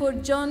especially for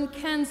John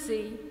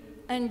Kenzie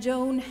and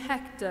Joan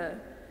Hector,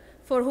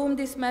 for whom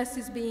this Mass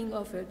is being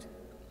offered.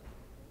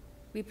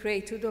 We pray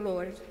to the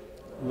Lord.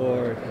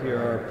 Lord, hear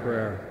our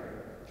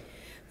prayer.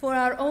 For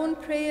our own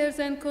prayers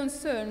and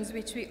concerns,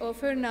 which we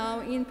offer now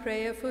in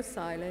prayer for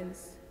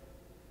silence.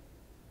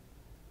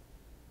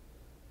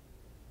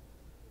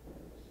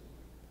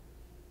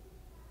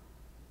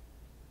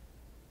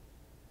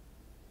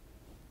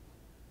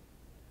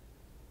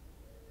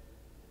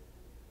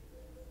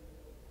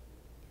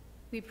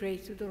 We pray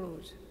to the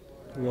Lord.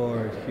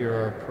 Lord, hear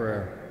our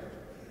prayer.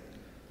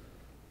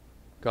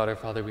 God our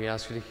Father, we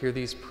ask you to hear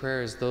these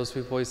prayers, those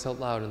we voice out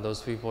loud and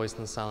those we voice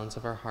in the silence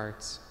of our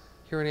hearts.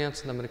 hear and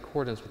answer them in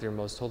accordance with your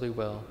most holy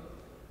will.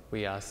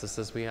 We ask this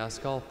as we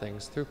ask all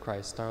things through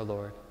Christ our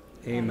Lord.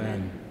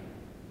 Amen.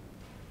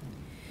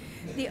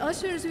 The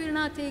ushers will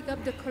now take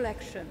up the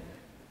collection.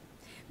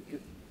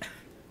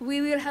 We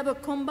will have a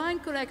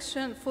combined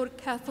collection for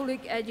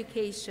Catholic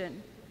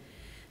education.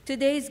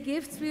 Today's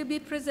gifts will be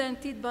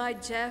presented by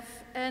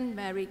Jeff and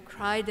Mary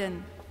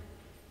Crichton.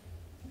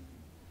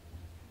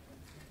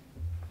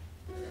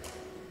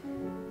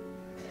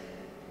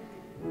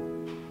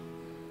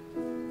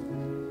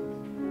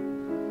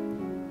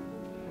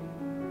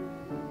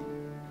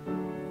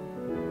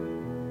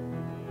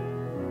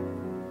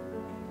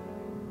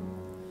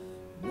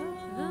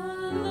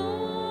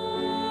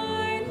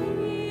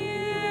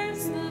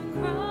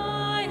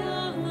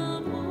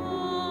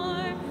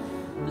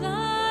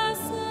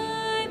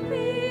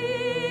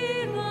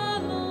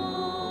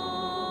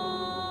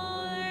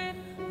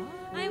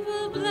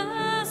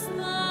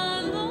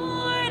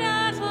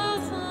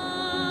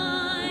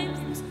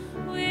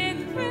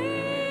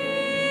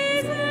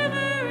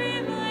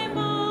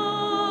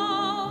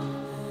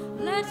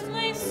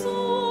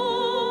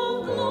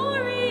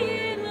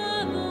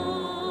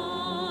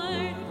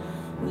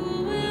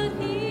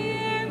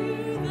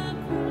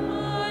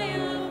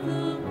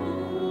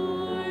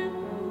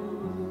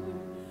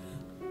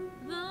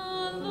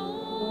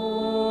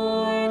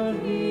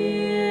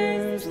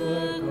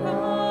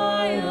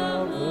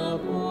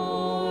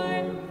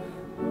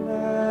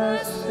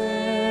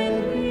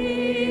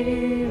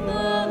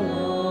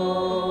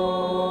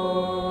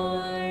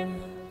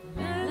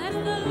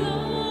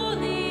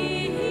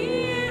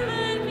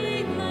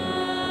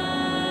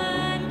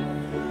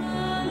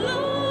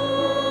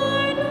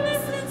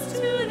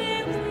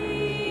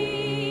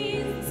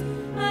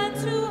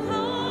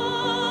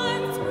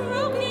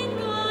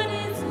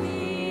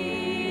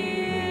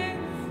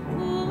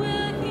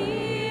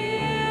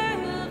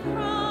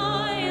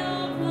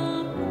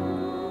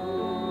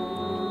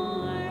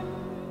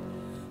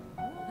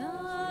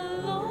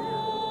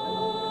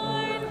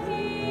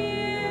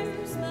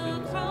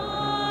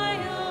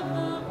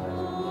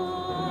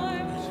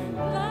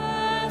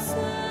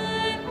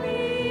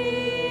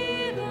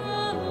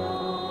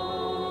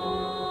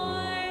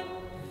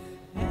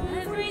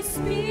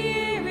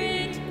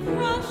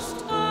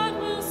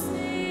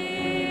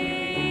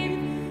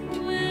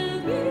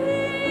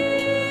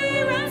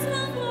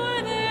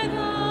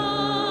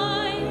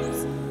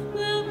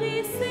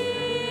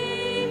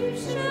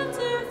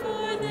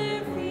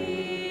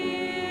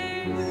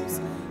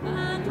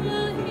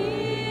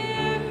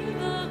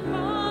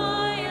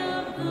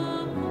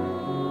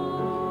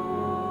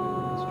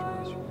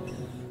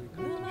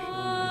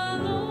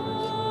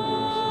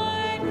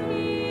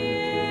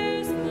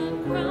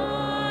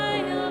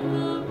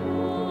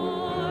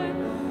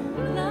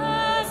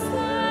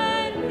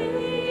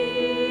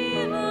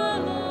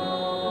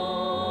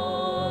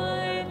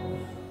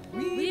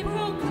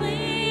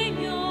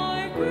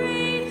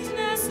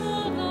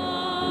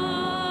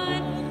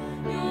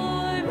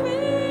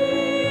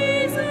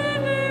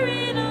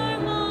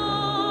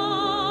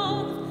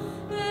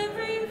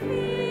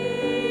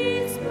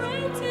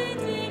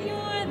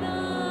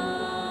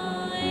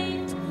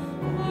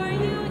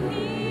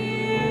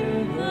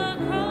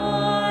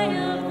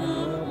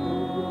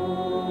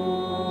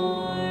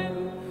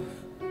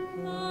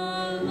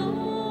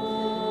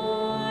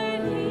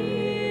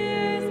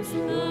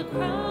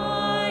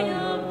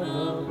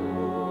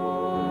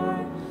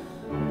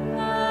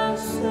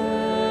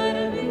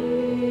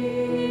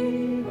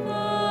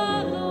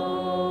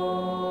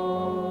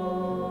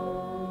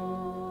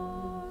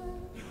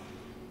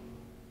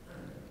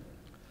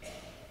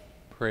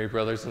 Pray,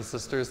 brothers and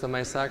sisters, that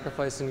my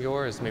sacrifice and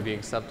yours may be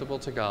acceptable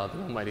to God,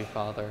 the Almighty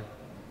Father.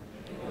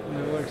 And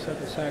the Lord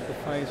accept the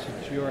sacrifice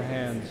into your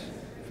hands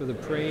for the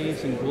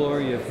praise and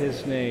glory of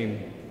his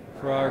name,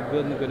 for our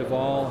good and the good of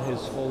all his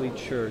holy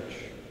church.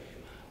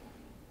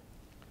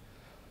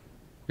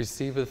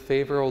 Receive with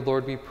favor, O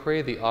Lord, we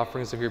pray, the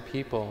offerings of your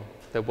people,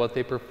 that what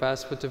they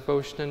profess with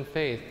devotion and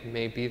faith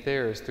may be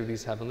theirs through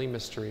these heavenly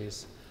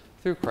mysteries.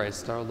 Through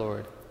Christ our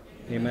Lord.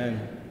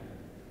 Amen.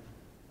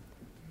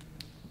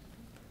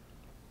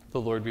 The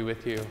Lord be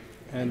with you.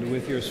 And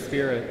with your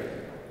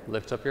spirit.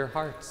 Lift up your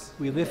hearts.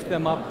 We lift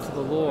them up to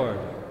the Lord.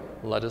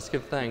 Let us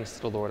give thanks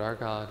to the Lord our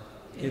God.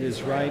 It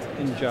is right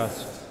and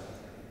just.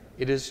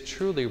 It is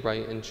truly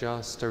right and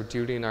just, our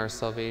duty and our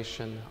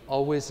salvation,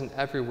 always and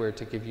everywhere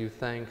to give you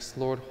thanks,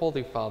 Lord,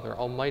 Holy Father,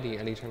 Almighty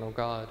and eternal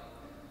God.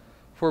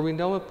 For we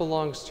know it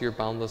belongs to your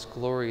boundless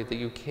glory that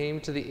you came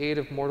to the aid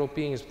of mortal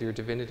beings with your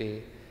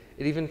divinity.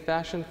 It even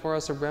fashioned for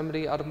us a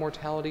remedy out of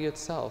mortality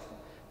itself,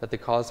 that the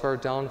cause of our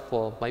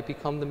downfall might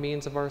become the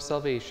means of our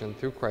salvation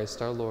through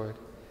Christ our Lord.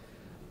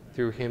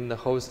 Through him the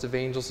host of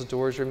angels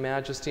adores your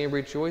majesty and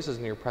rejoices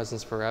in your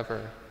presence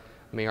forever.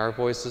 May our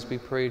voices, we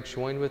pray,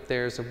 join with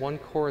theirs in one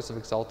chorus of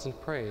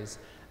exultant praise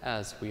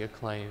as we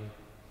acclaim.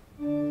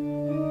 Holy,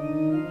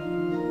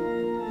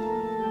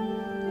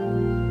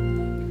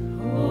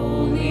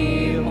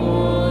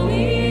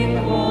 holy, holy,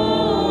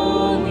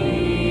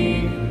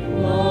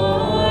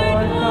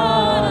 Lord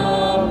God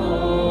of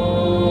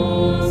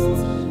hosts.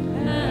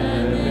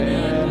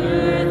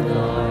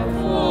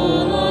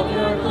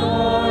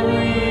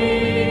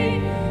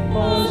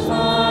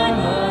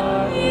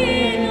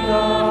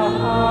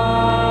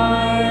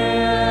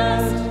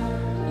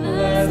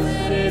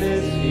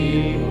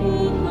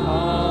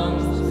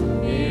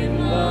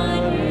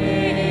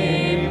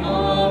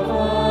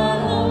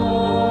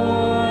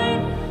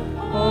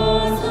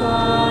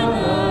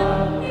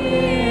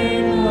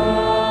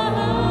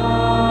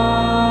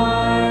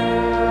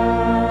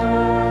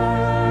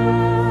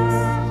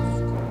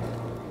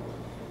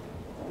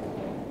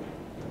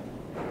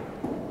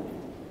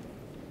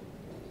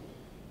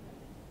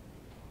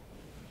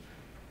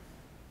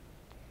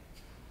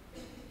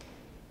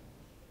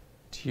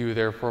 To you,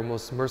 therefore,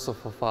 most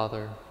merciful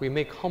Father, we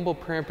make humble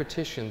prayer and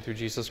petition through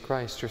Jesus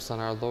Christ, your Son,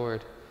 our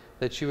Lord,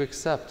 that you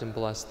accept and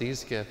bless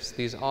these gifts,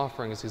 these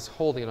offerings, these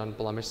holy and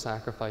unblemished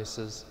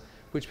sacrifices,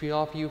 which we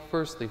offer you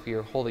firstly for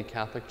your holy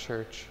Catholic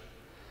Church.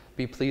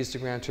 Be pleased to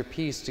grant her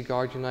peace, to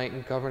guard, unite,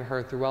 and govern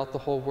her throughout the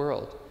whole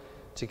world,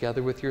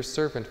 together with your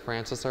servant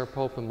Francis our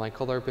Pope and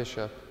Michael our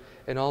Bishop,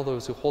 and all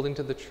those who, holding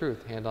to the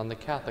truth, hand on the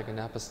Catholic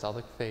and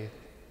Apostolic faith.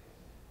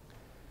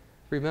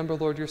 Remember,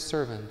 Lord, your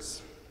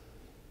servants,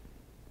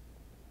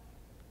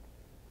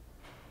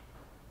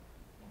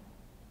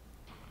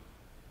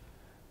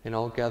 and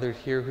all gathered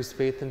here whose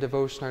faith and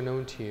devotion are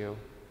known to you.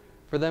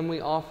 For them we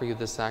offer you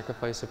the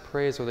sacrifice of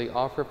praise, where they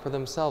offer it for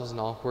themselves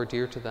and all who are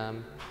dear to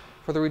them,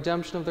 for the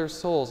redemption of their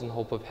souls and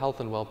hope of health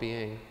and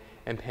well-being,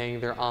 and paying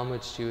their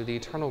homage to you, the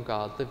eternal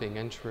God, living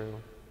and true.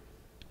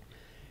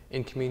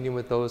 In communion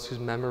with those whose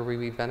memory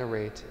we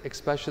venerate,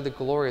 especially the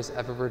glorious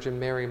ever-Virgin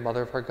Mary,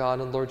 Mother of our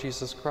God and Lord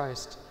Jesus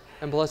Christ,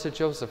 and blessed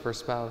Joseph, her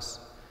spouse,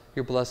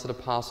 your blessed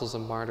apostles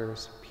and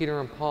martyrs, Peter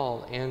and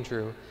Paul,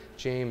 Andrew,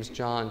 James,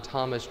 John,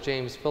 Thomas,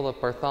 James,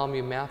 Philip,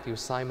 Bartholomew, Matthew,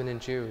 Simon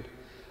and Jude,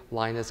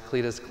 Linus,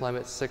 Cletus,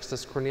 Clement,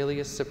 Sixtus,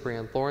 Cornelius,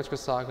 Cyprian, Lawrence,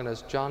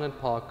 Chrysogonus, John and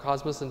Paul,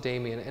 Cosmas and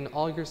Damian, and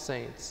all your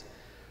saints.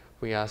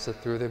 We ask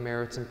that through their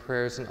merits and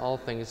prayers in all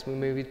things we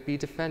may be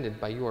defended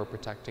by your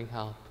protecting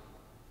help.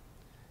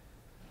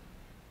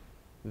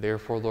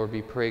 Therefore, Lord,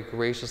 we pray,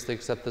 graciously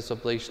accept this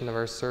oblation of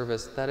our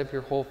service, that of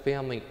your whole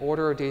family,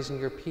 order our days in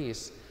your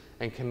peace,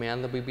 and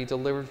command that we be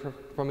delivered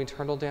from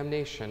eternal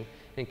damnation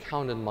and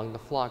counted among the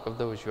flock of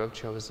those you have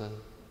chosen.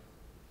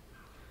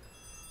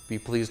 Be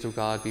pleased, O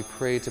God, we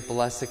pray, to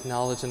bless,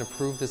 acknowledge, and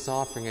approve this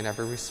offering in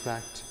every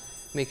respect.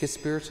 Make it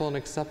spiritual and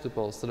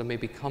acceptable, so that it may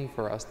become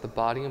for us the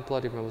body and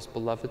blood of your most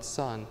beloved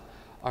Son,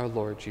 our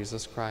Lord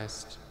Jesus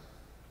Christ.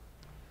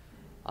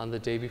 On the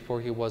day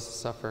before he was to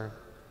suffer,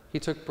 he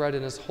took bread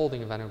in his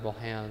holding venerable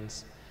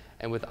hands,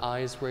 and with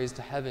eyes raised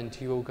to heaven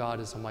to you, O God,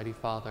 his almighty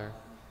Father,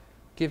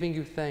 giving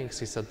you thanks,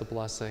 he said the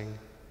blessing,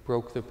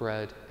 broke the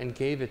bread, and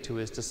gave it to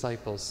his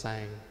disciples,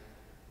 saying,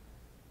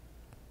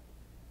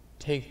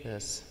 "Take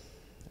this,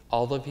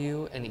 all of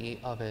you, and eat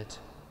of it,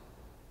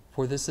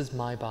 for this is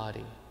my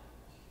body,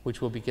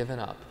 which will be given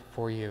up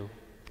for you."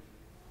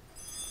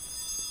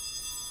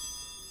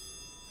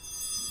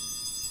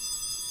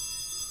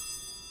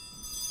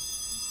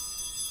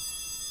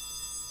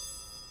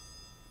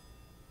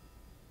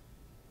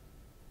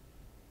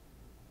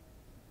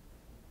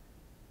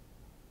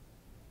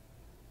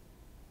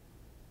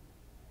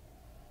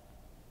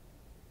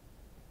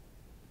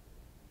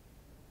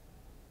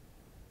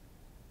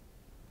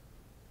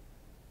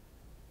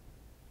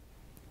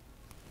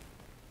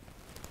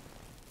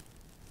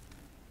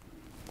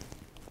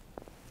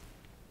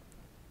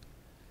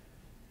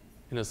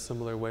 In a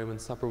similar way, when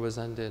supper was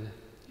ended,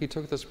 he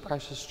took this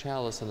precious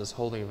chalice in his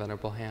holy and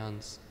venerable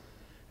hands,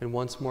 and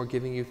once more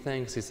giving you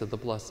thanks, he said the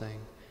blessing,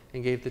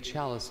 and gave the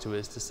chalice to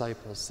his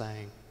disciples,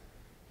 saying,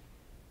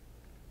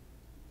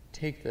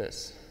 "Take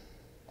this,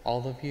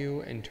 all of you,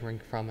 and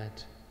drink from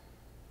it,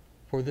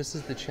 for this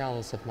is the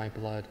chalice of my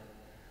blood,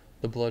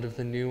 the blood of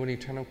the new and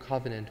eternal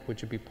covenant,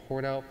 which will be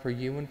poured out for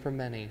you and for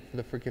many for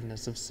the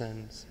forgiveness of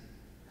sins.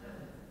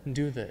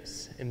 Do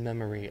this in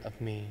memory of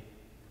me."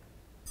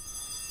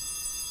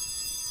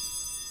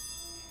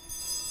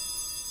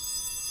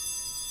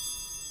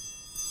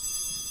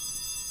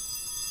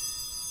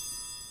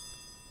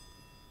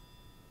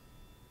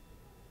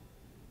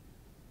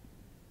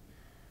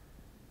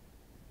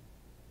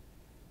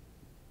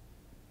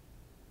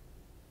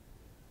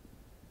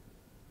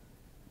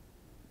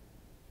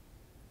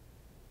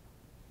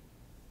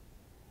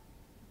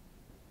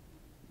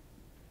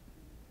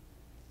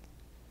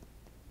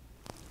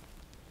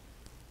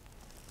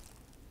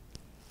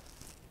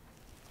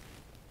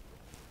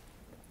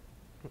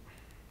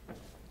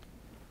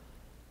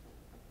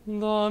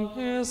 The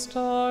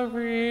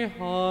mystery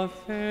of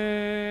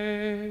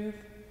faith.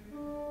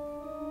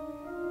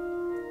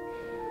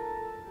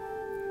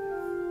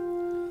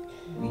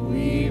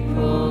 We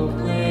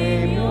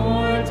proclaim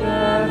your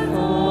death,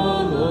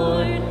 O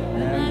Lord,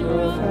 and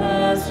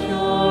profess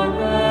your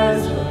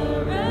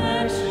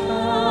resurrection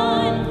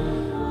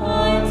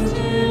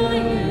until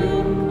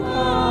you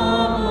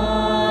come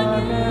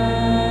again.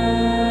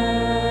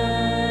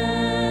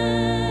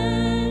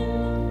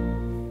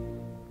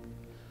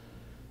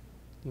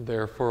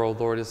 Therefore, O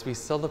Lord, as we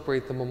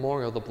celebrate the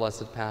memorial of the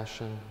Blessed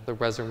Passion, the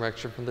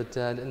resurrection from the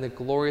dead, and the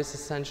glorious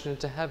ascension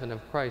into heaven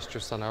of Christ,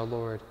 your Son, our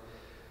Lord,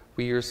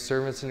 we, your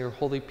servants and your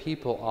holy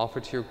people, offer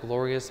to your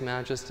glorious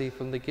majesty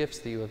from the gifts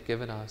that you have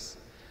given us,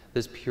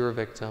 this pure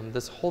victim,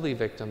 this holy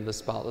victim, this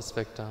spotless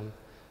victim,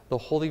 the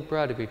holy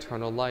bread of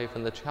eternal life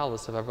and the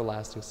chalice of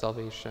everlasting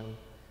salvation.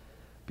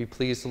 Be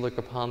pleased to look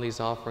upon these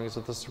offerings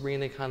with a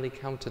serene and kindly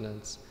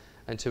countenance,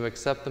 and to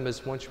accept them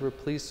as once you were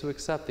pleased to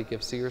accept the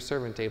gifts of your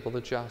servant Abel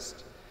the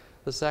just,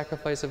 the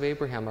sacrifice of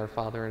Abraham our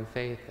father in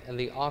faith, and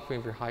the offering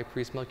of your high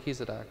priest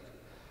Melchizedek,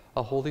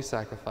 a holy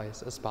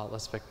sacrifice, a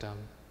spotless victim.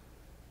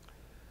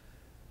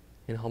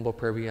 In humble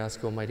prayer we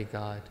ask, Almighty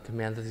God,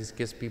 command that these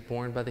gifts be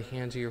borne by the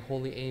hands of your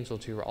holy angel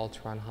to your altar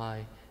on high,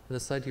 in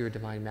the sight of your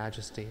divine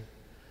majesty,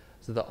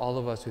 so that all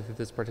of us who through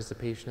this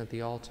participation at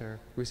the altar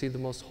receive the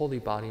most holy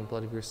body and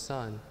blood of your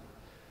Son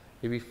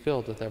may be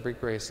filled with every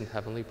grace and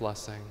heavenly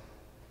blessing.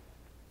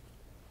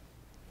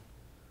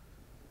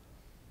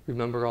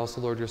 Remember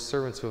also, Lord, your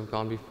servants who have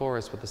gone before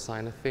us with the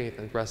sign of faith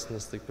and rest in the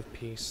sleep of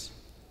peace.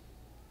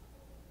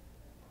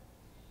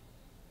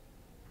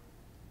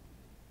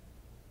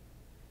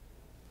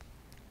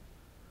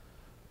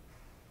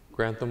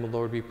 Grant them, O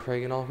Lord, we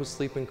pray, and all who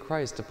sleep in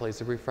Christ a place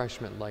of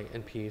refreshment, light,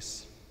 and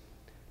peace.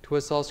 To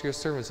us also, your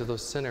servants, of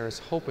those sinners,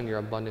 hope in your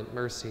abundant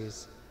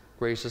mercies.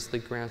 Graciously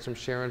grant them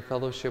share in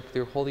fellowship with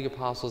your holy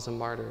apostles and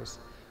martyrs,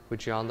 with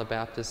John the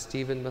Baptist,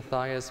 Stephen,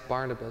 Matthias,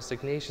 Barnabas,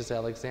 Ignatius,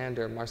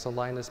 Alexander,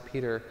 Marcellinus,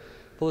 Peter,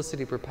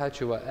 Felicity,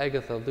 Perpetua,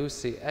 Agatha,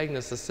 Lucy,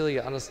 Agnes,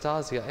 Cecilia,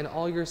 Anastasia, and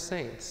all your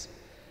saints.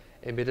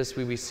 Admit us,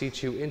 we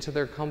beseech you, into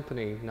their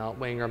company, not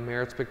weighing our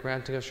merits, but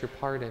granting us your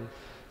pardon.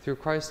 Through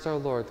Christ our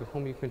Lord, through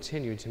whom you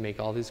continue to make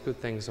all these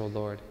good things, O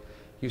Lord.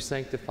 You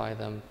sanctify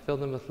them, fill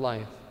them with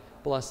life,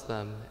 bless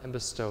them, and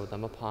bestow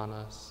them upon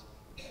us.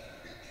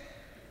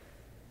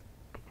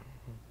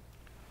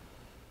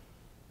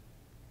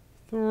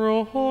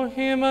 Through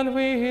him and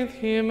with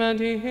him and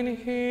in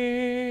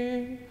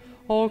him,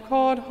 O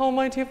God,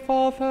 Almighty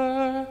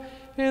Father,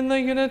 in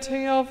the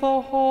unity of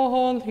the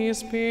Holy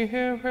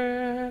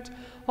Spirit,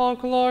 all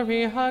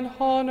glory and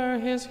honor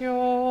is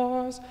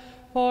yours,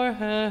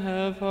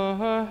 forever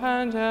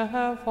and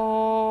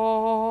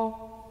ever.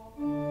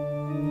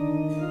 Amen,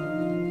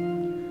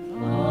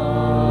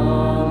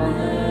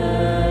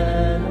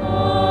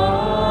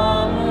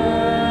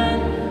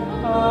 amen,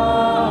 amen.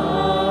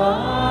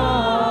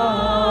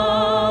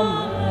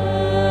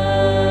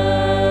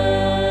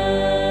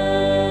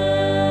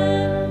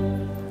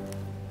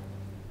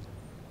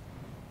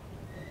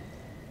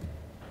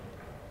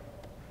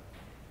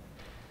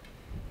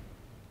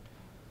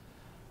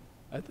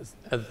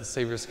 At the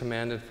Savior's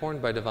command,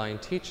 informed by divine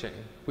teaching,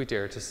 we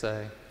dare to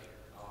say,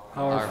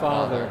 Our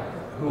Father,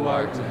 who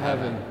art in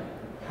heaven,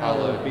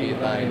 hallowed be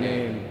thy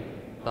name.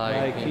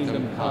 Thy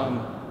kingdom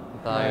come,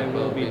 thy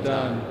will be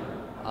done,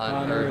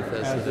 on earth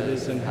as it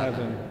is in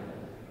heaven.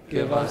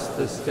 Give us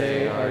this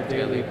day our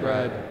daily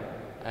bread,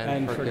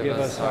 and forgive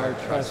us our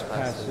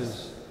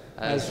trespasses,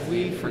 as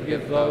we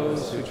forgive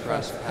those who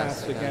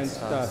trespass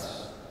against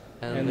us.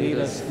 And lead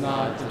us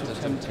not into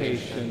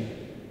temptation,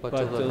 but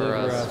deliver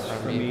us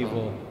from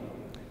evil.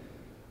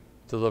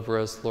 Deliver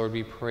us, Lord,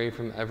 we pray,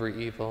 from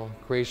every evil.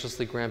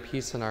 Graciously grant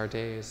peace in our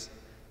days,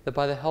 that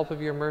by the help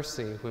of your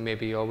mercy we may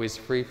be always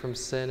free from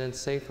sin and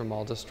safe from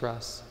all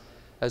distress,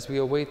 as we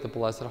await the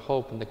blessed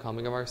hope and the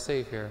coming of our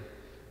Savior,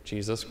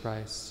 Jesus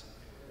Christ.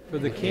 For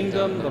the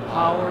kingdom, the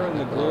power, and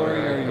the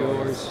glory are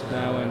yours,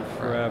 now and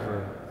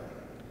forever.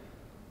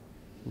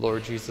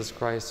 Lord Jesus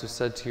Christ, who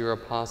said to your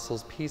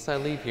apostles, "Peace I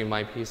leave you,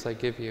 my peace I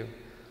give you,"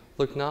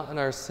 look not on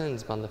our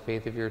sins, but on the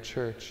faith of your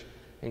church,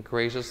 and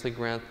graciously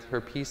grant her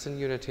peace and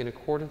unity in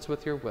accordance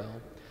with your will,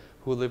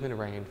 who live and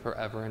reign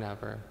forever and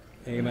ever.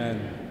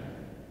 Amen.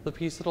 The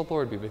peace of the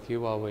Lord be with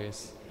you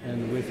always.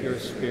 And with your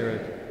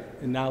spirit.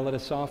 And now let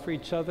us offer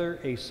each other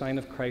a sign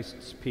of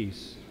Christ's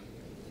peace.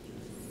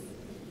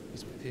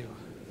 Peace with you.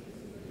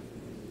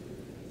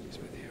 Peace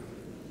with you.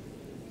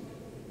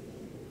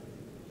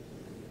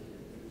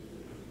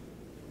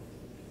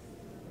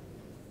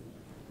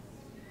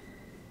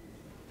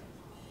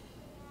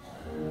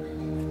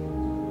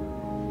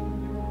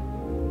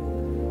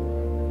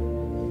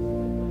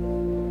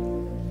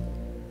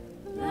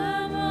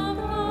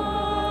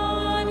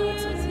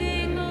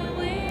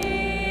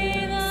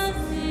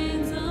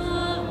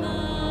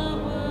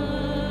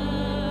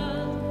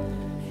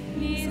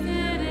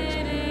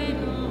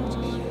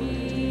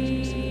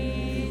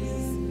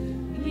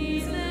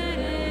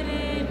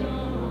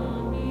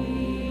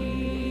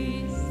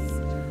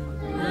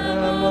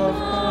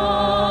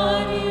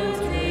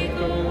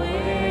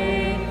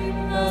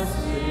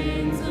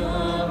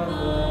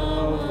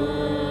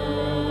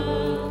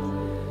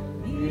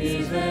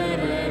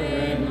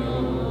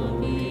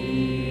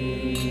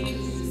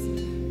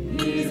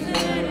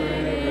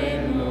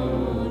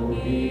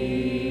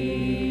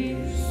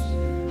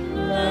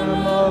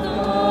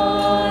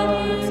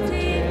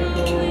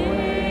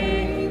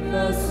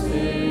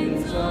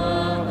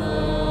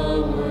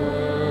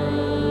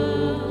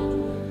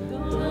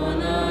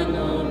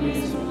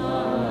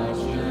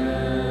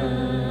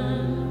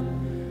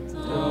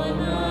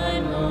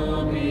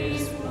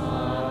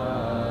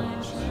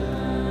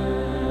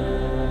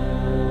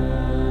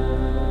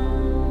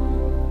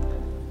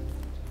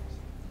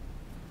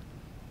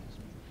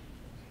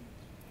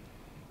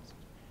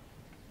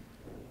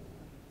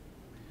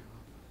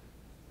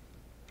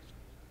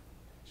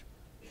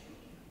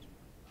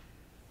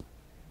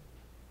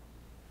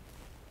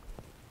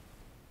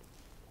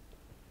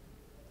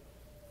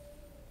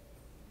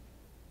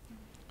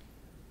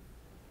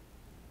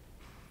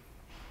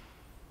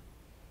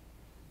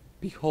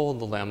 Behold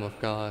the Lamb of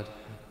God.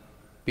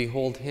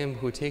 Behold him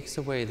who takes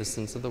away the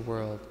sins of the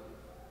world.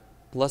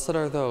 Blessed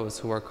are those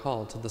who are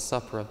called to the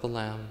supper of the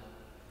Lamb.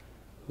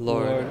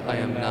 Lord, I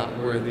am not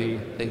worthy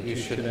that you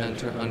should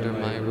enter under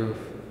my roof,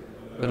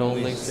 but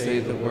only say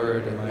the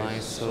word and my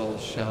soul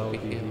shall be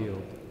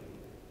healed.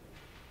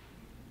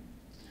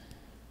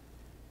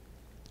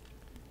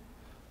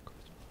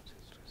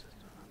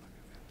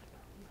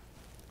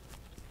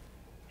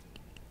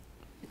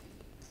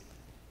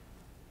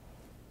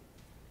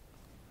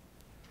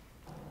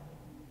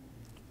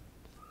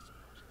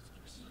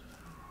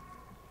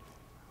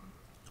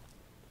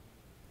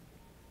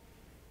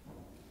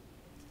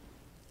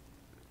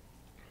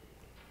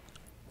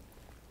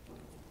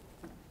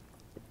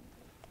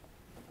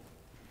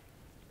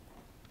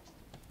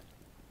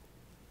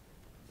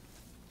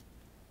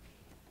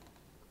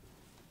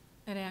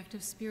 An act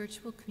of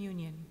spiritual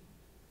communion.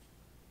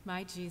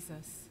 My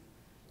Jesus,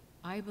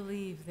 I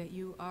believe that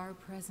you are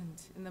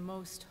present in the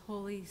most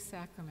holy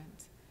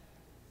sacrament.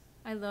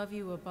 I love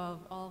you above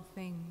all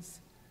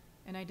things,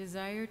 and I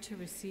desire to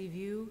receive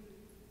you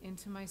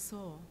into my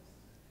soul.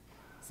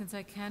 Since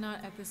I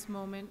cannot at this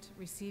moment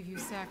receive you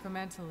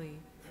sacramentally,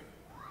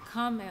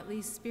 come at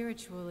least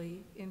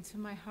spiritually into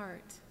my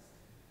heart.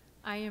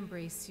 I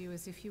embrace you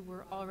as if you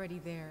were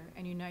already there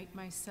and unite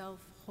myself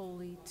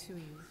wholly to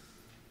you.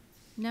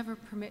 Never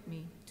permit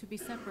me to be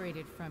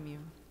separated from you.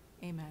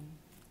 Amen.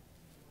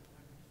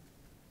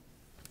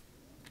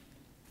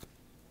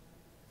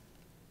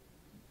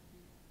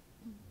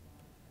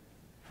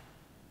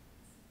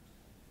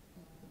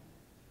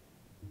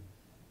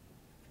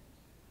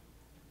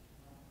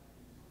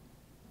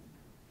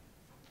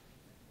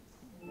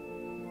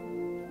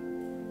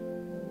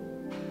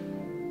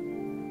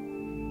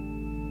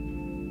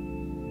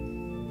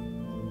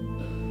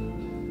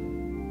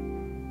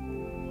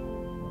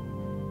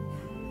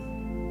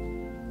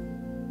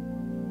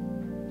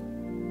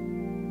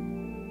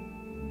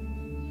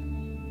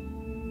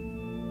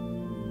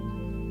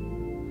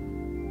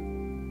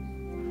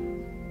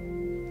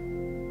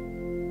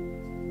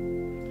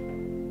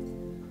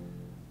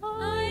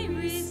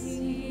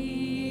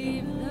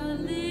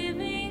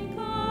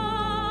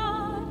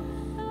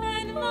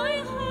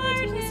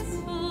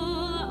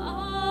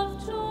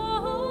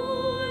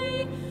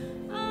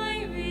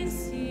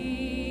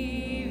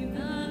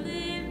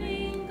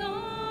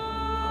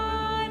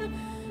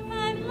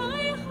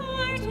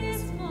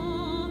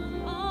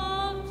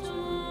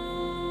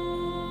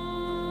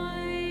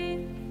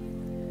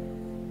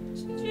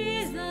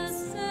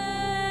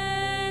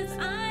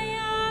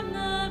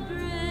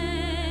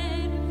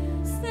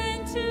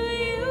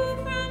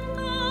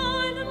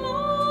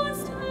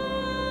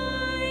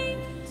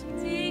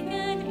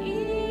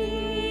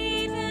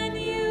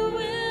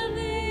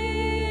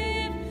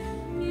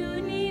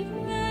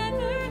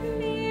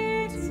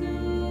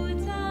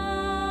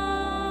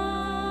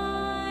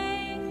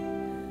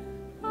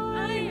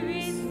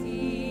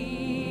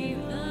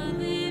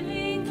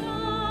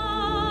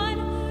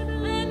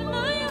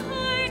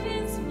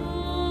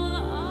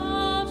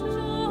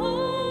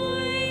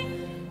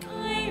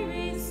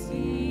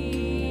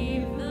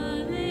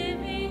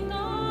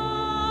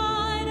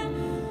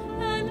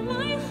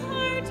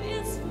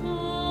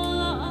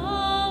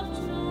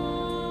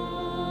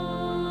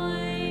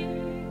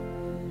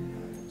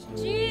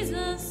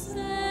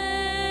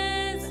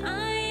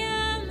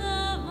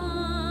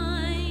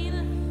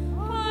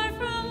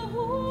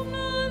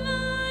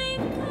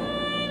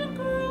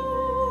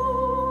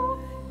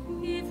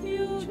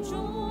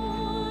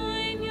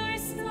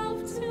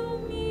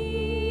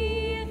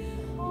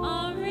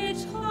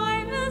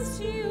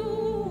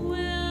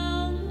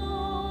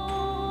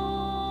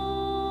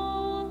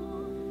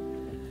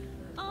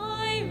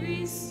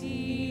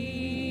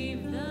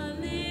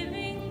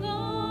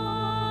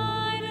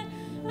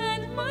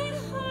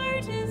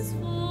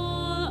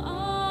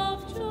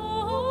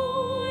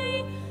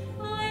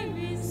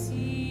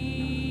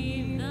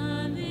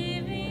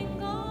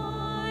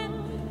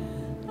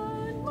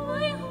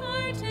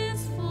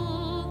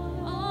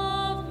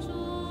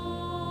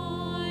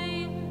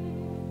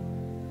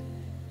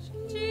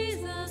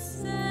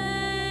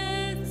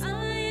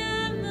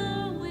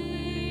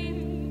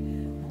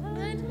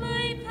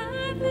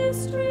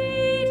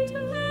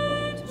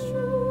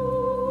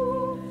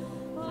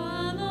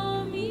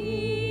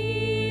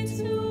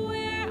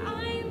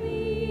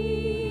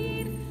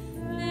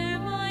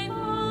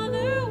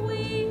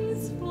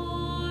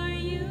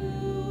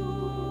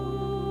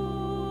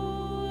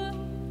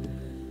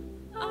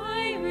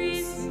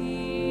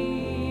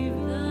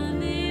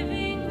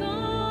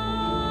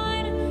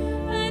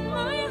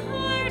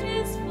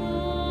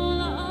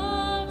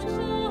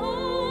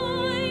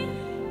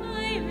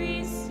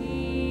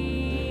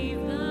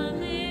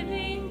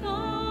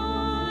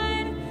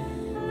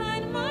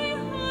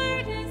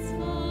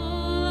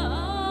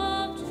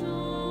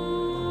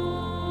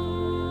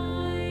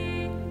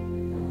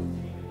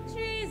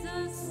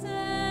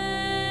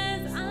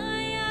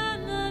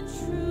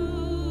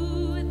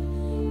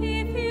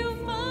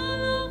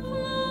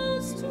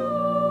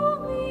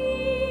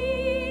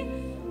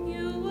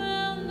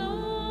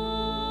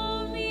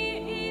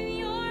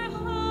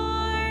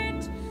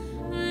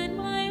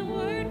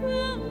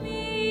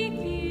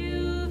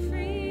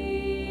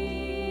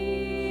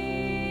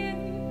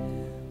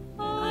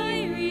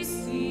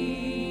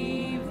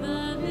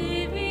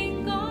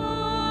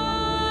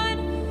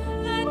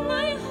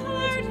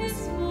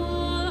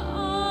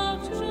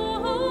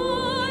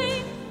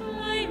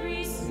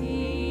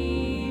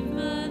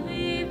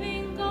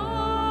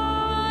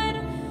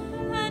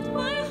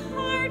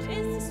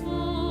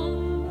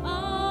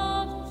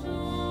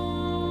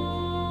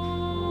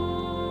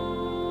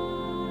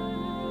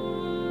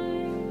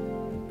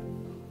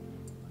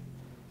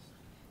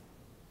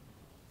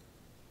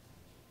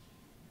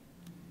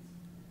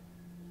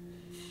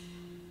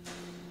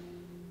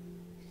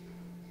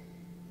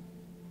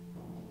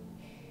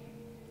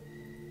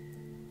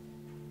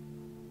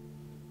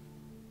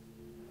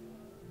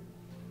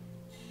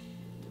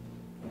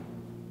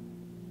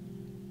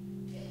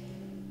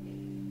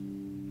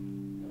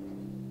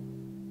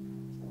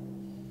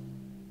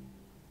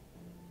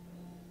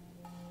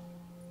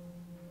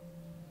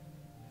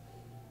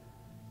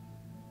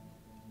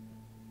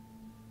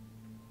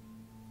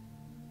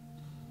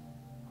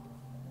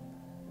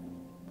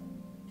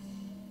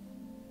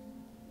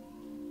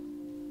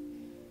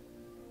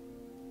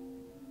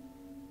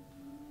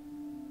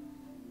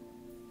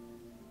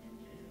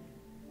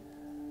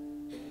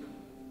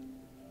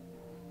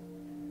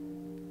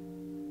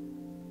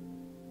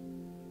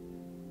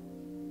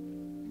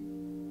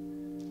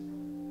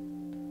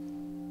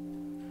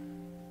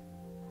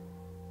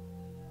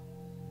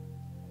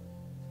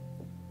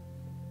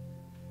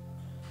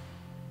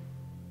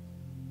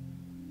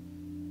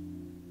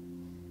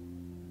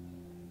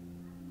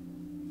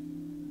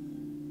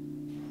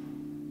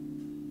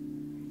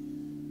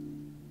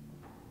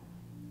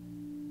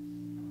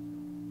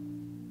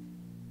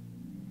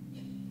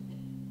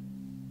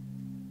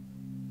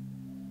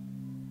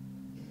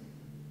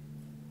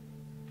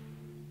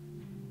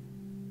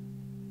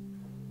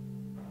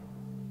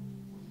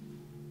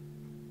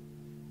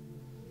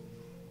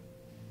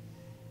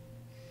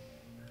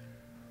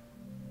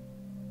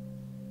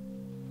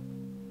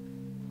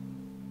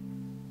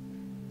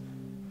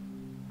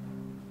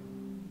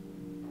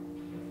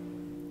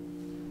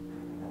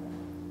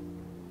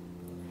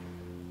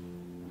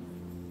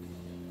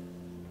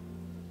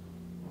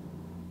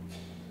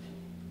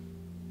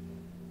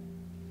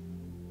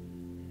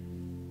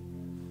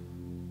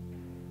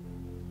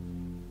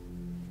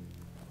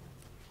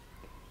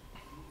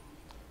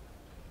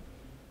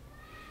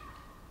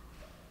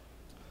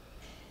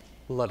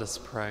 Let us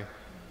pray.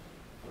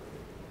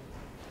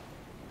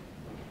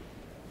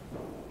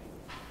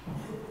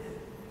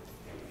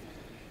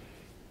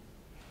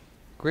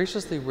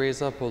 Graciously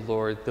raise up, O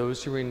Lord,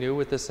 those you renew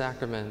with the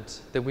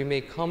sacrament, that we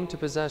may come to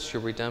possess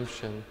your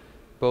redemption,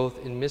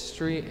 both in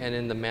mystery and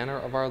in the manner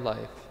of our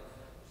life.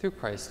 Through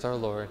Christ our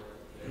Lord.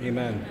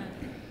 Amen.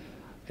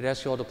 I'd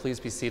ask you all to please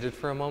be seated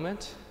for a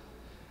moment.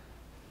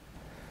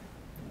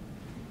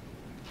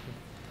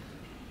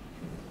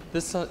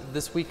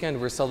 This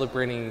weekend we're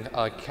celebrating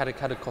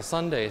Catechetical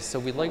Sunday, so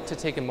we'd like to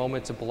take a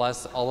moment to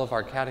bless all of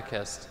our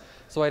catechists.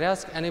 So I'd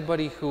ask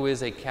anybody who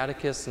is a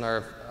catechist in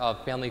our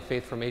Family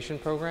Faith Formation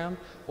program,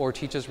 or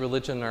teaches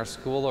religion in our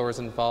school, or is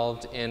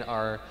involved in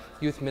our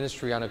youth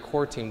ministry on a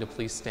core team to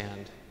please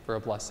stand for a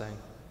blessing.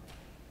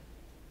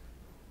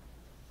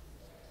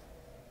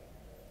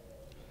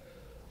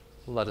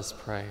 Let us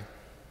pray.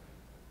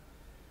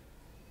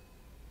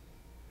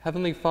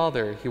 Heavenly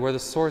Father, you are the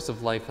source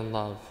of life and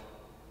love.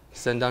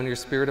 Send down your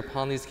Spirit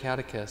upon these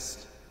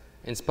catechists.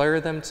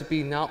 Inspire them to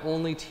be not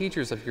only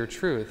teachers of your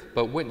truth,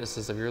 but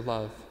witnesses of your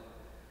love.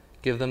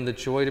 Give them the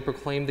joy to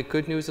proclaim the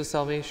good news of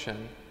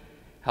salvation.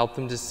 Help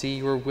them to see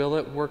your will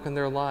at work in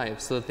their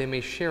lives so that they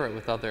may share it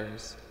with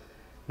others.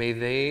 May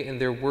they, in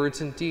their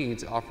words and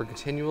deeds, offer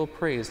continual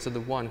praise to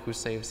the one who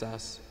saves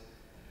us.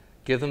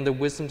 Give them the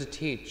wisdom to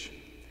teach.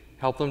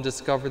 Help them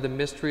discover the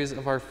mysteries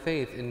of our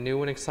faith in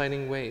new and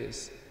exciting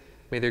ways.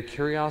 May their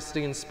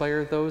curiosity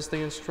inspire those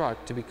they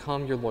instruct to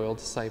become your loyal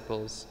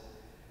disciples.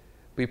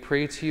 We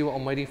pray to you,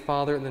 Almighty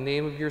Father, in the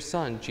name of your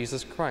Son,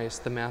 Jesus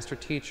Christ, the Master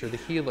Teacher, the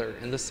Healer,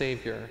 and the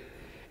Savior,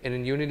 and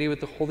in unity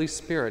with the Holy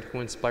Spirit, who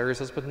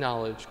inspires us with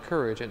knowledge,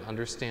 courage, and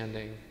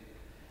understanding.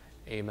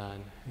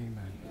 Amen.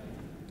 Amen.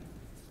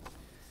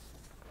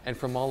 And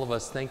from all of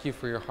us, thank you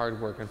for your hard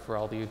work and for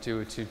all that you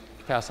do to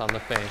pass on the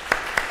faith.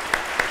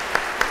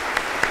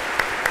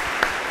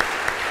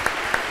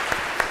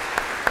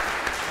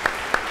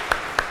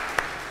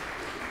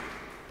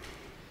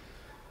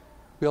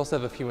 We also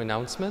have a few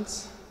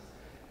announcements.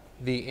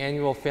 The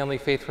annual Family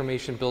Faith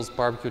Formation Bill's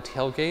Barbecue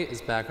Tailgate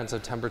is back on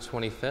September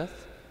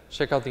 25th.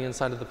 Check out the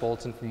inside of the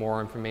bulletin for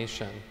more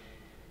information.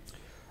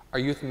 Our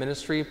youth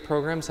ministry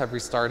programs have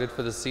restarted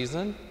for the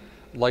season.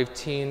 Life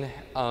Teen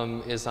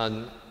is at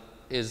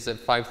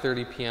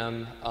 5:30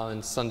 p.m.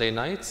 on Sunday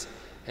nights,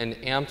 and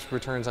AMPed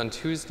returns on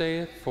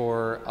Tuesday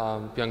for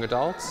young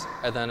adults,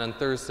 and then on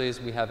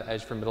Thursdays we have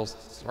Edge for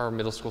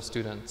middle school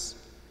students.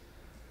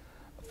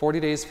 40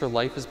 Days for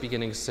Life is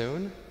beginning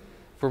soon.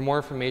 For more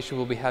information,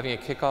 we'll be having a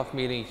kickoff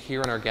meeting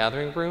here in our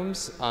gathering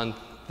rooms on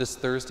this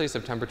Thursday,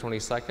 September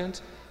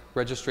 22nd.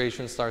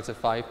 Registration starts at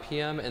 5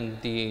 p.m.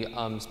 and the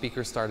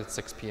speakers start at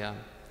 6 p.m.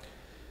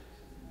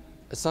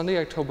 Sunday,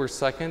 October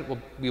 2nd,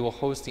 we will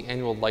host the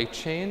annual Light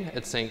Chain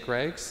at St.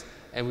 Greg's,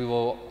 and we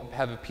will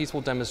have a peaceful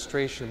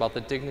demonstration about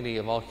the dignity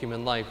of all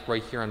human life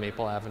right here on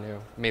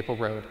Maple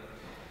Road.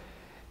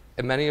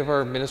 And many of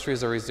our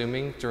ministries are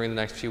resuming during the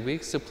next few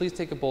weeks, so please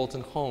take a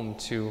bulletin home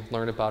to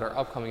learn about our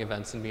upcoming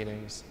events and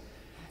meetings.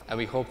 And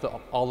we hope that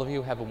all of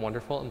you have a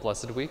wonderful and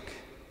blessed week.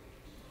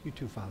 You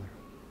too, Father.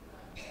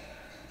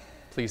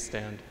 Please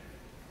stand.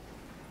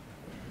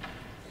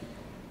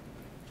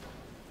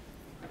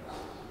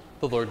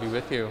 The Lord be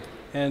with you.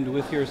 And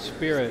with your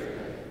spirit.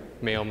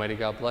 May Almighty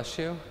God bless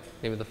you. In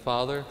the name of the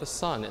Father, the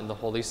Son, and the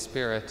Holy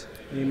Spirit.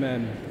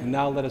 Amen. And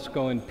now let us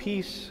go in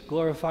peace,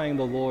 glorifying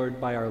the Lord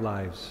by our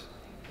lives.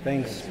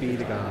 Thanks be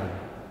to God.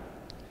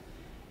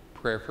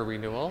 Prayer for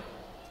renewal.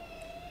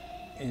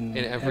 In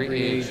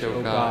every age,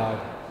 O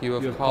God, you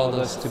have called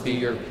us to be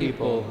your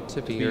people,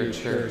 to be your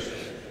church.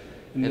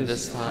 In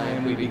this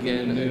time we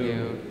begin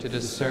anew to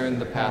discern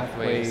the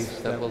pathways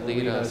that will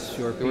lead us,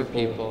 your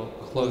people,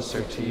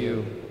 closer to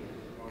you.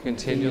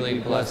 Continually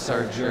bless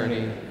our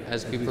journey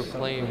as we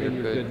proclaim your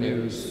good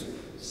news,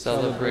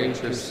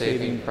 celebrate your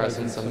saving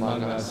presence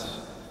among us,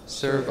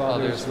 serve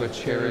others with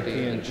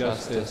charity and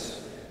justice,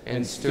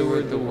 and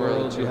steward the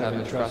world you have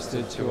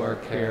entrusted to our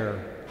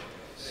care.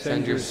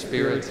 Send your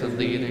Spirit to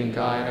lead and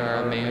guide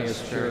our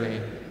Emmaus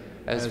journey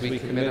as we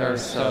commit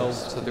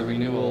ourselves to the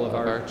renewal of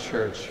our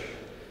church.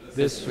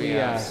 This we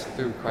ask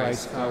through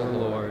Christ our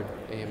Lord.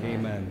 Amen.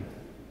 Amen.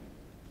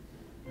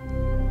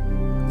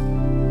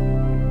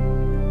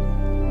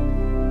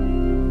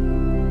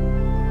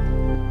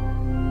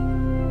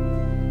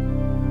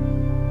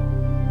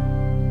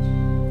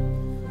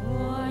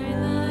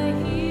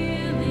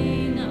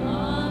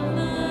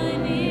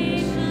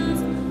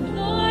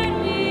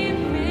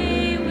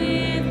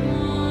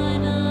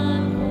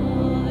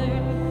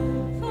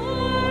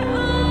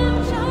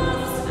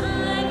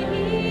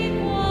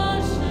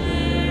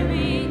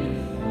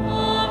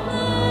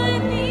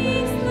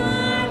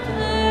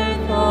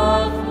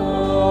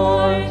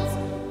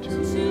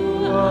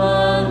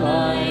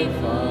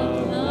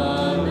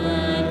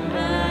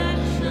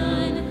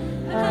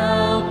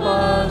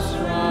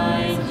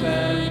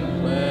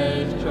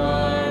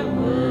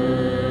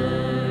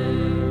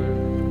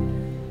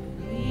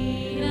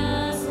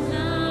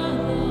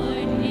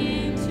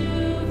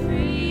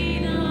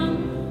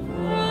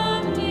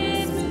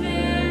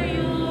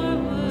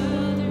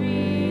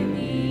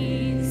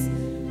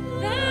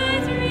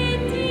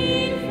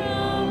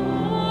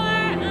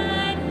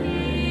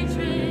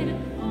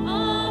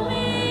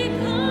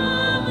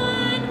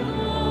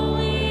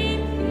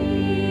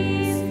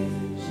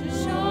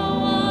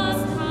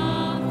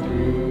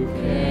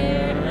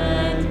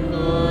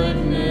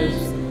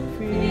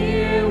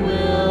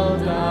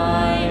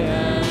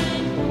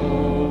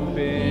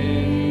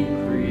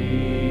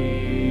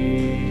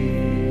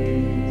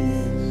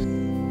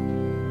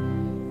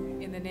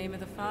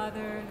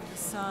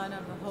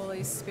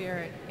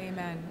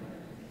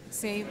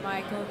 Saint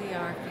Michael the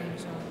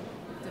Archangel,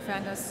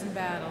 defend us in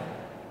battle.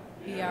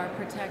 Be our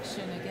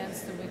protection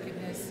against the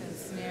wickedness and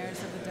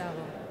snares of the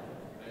devil.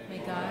 May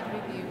God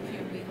rebuke you,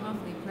 we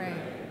humbly pray.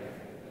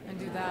 And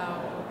do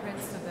thou, O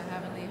Prince of the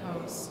heavenly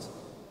host,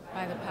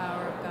 by the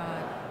power of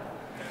God,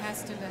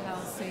 cast into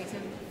hell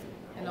Satan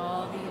and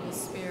all the evil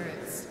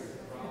spirits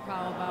who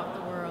prowl about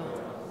the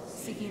world,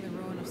 seeking the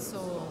ruin of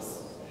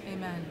souls.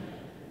 Amen.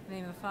 In the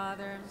name of the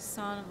Father,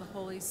 Son, and the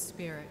Holy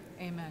Spirit.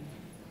 Amen.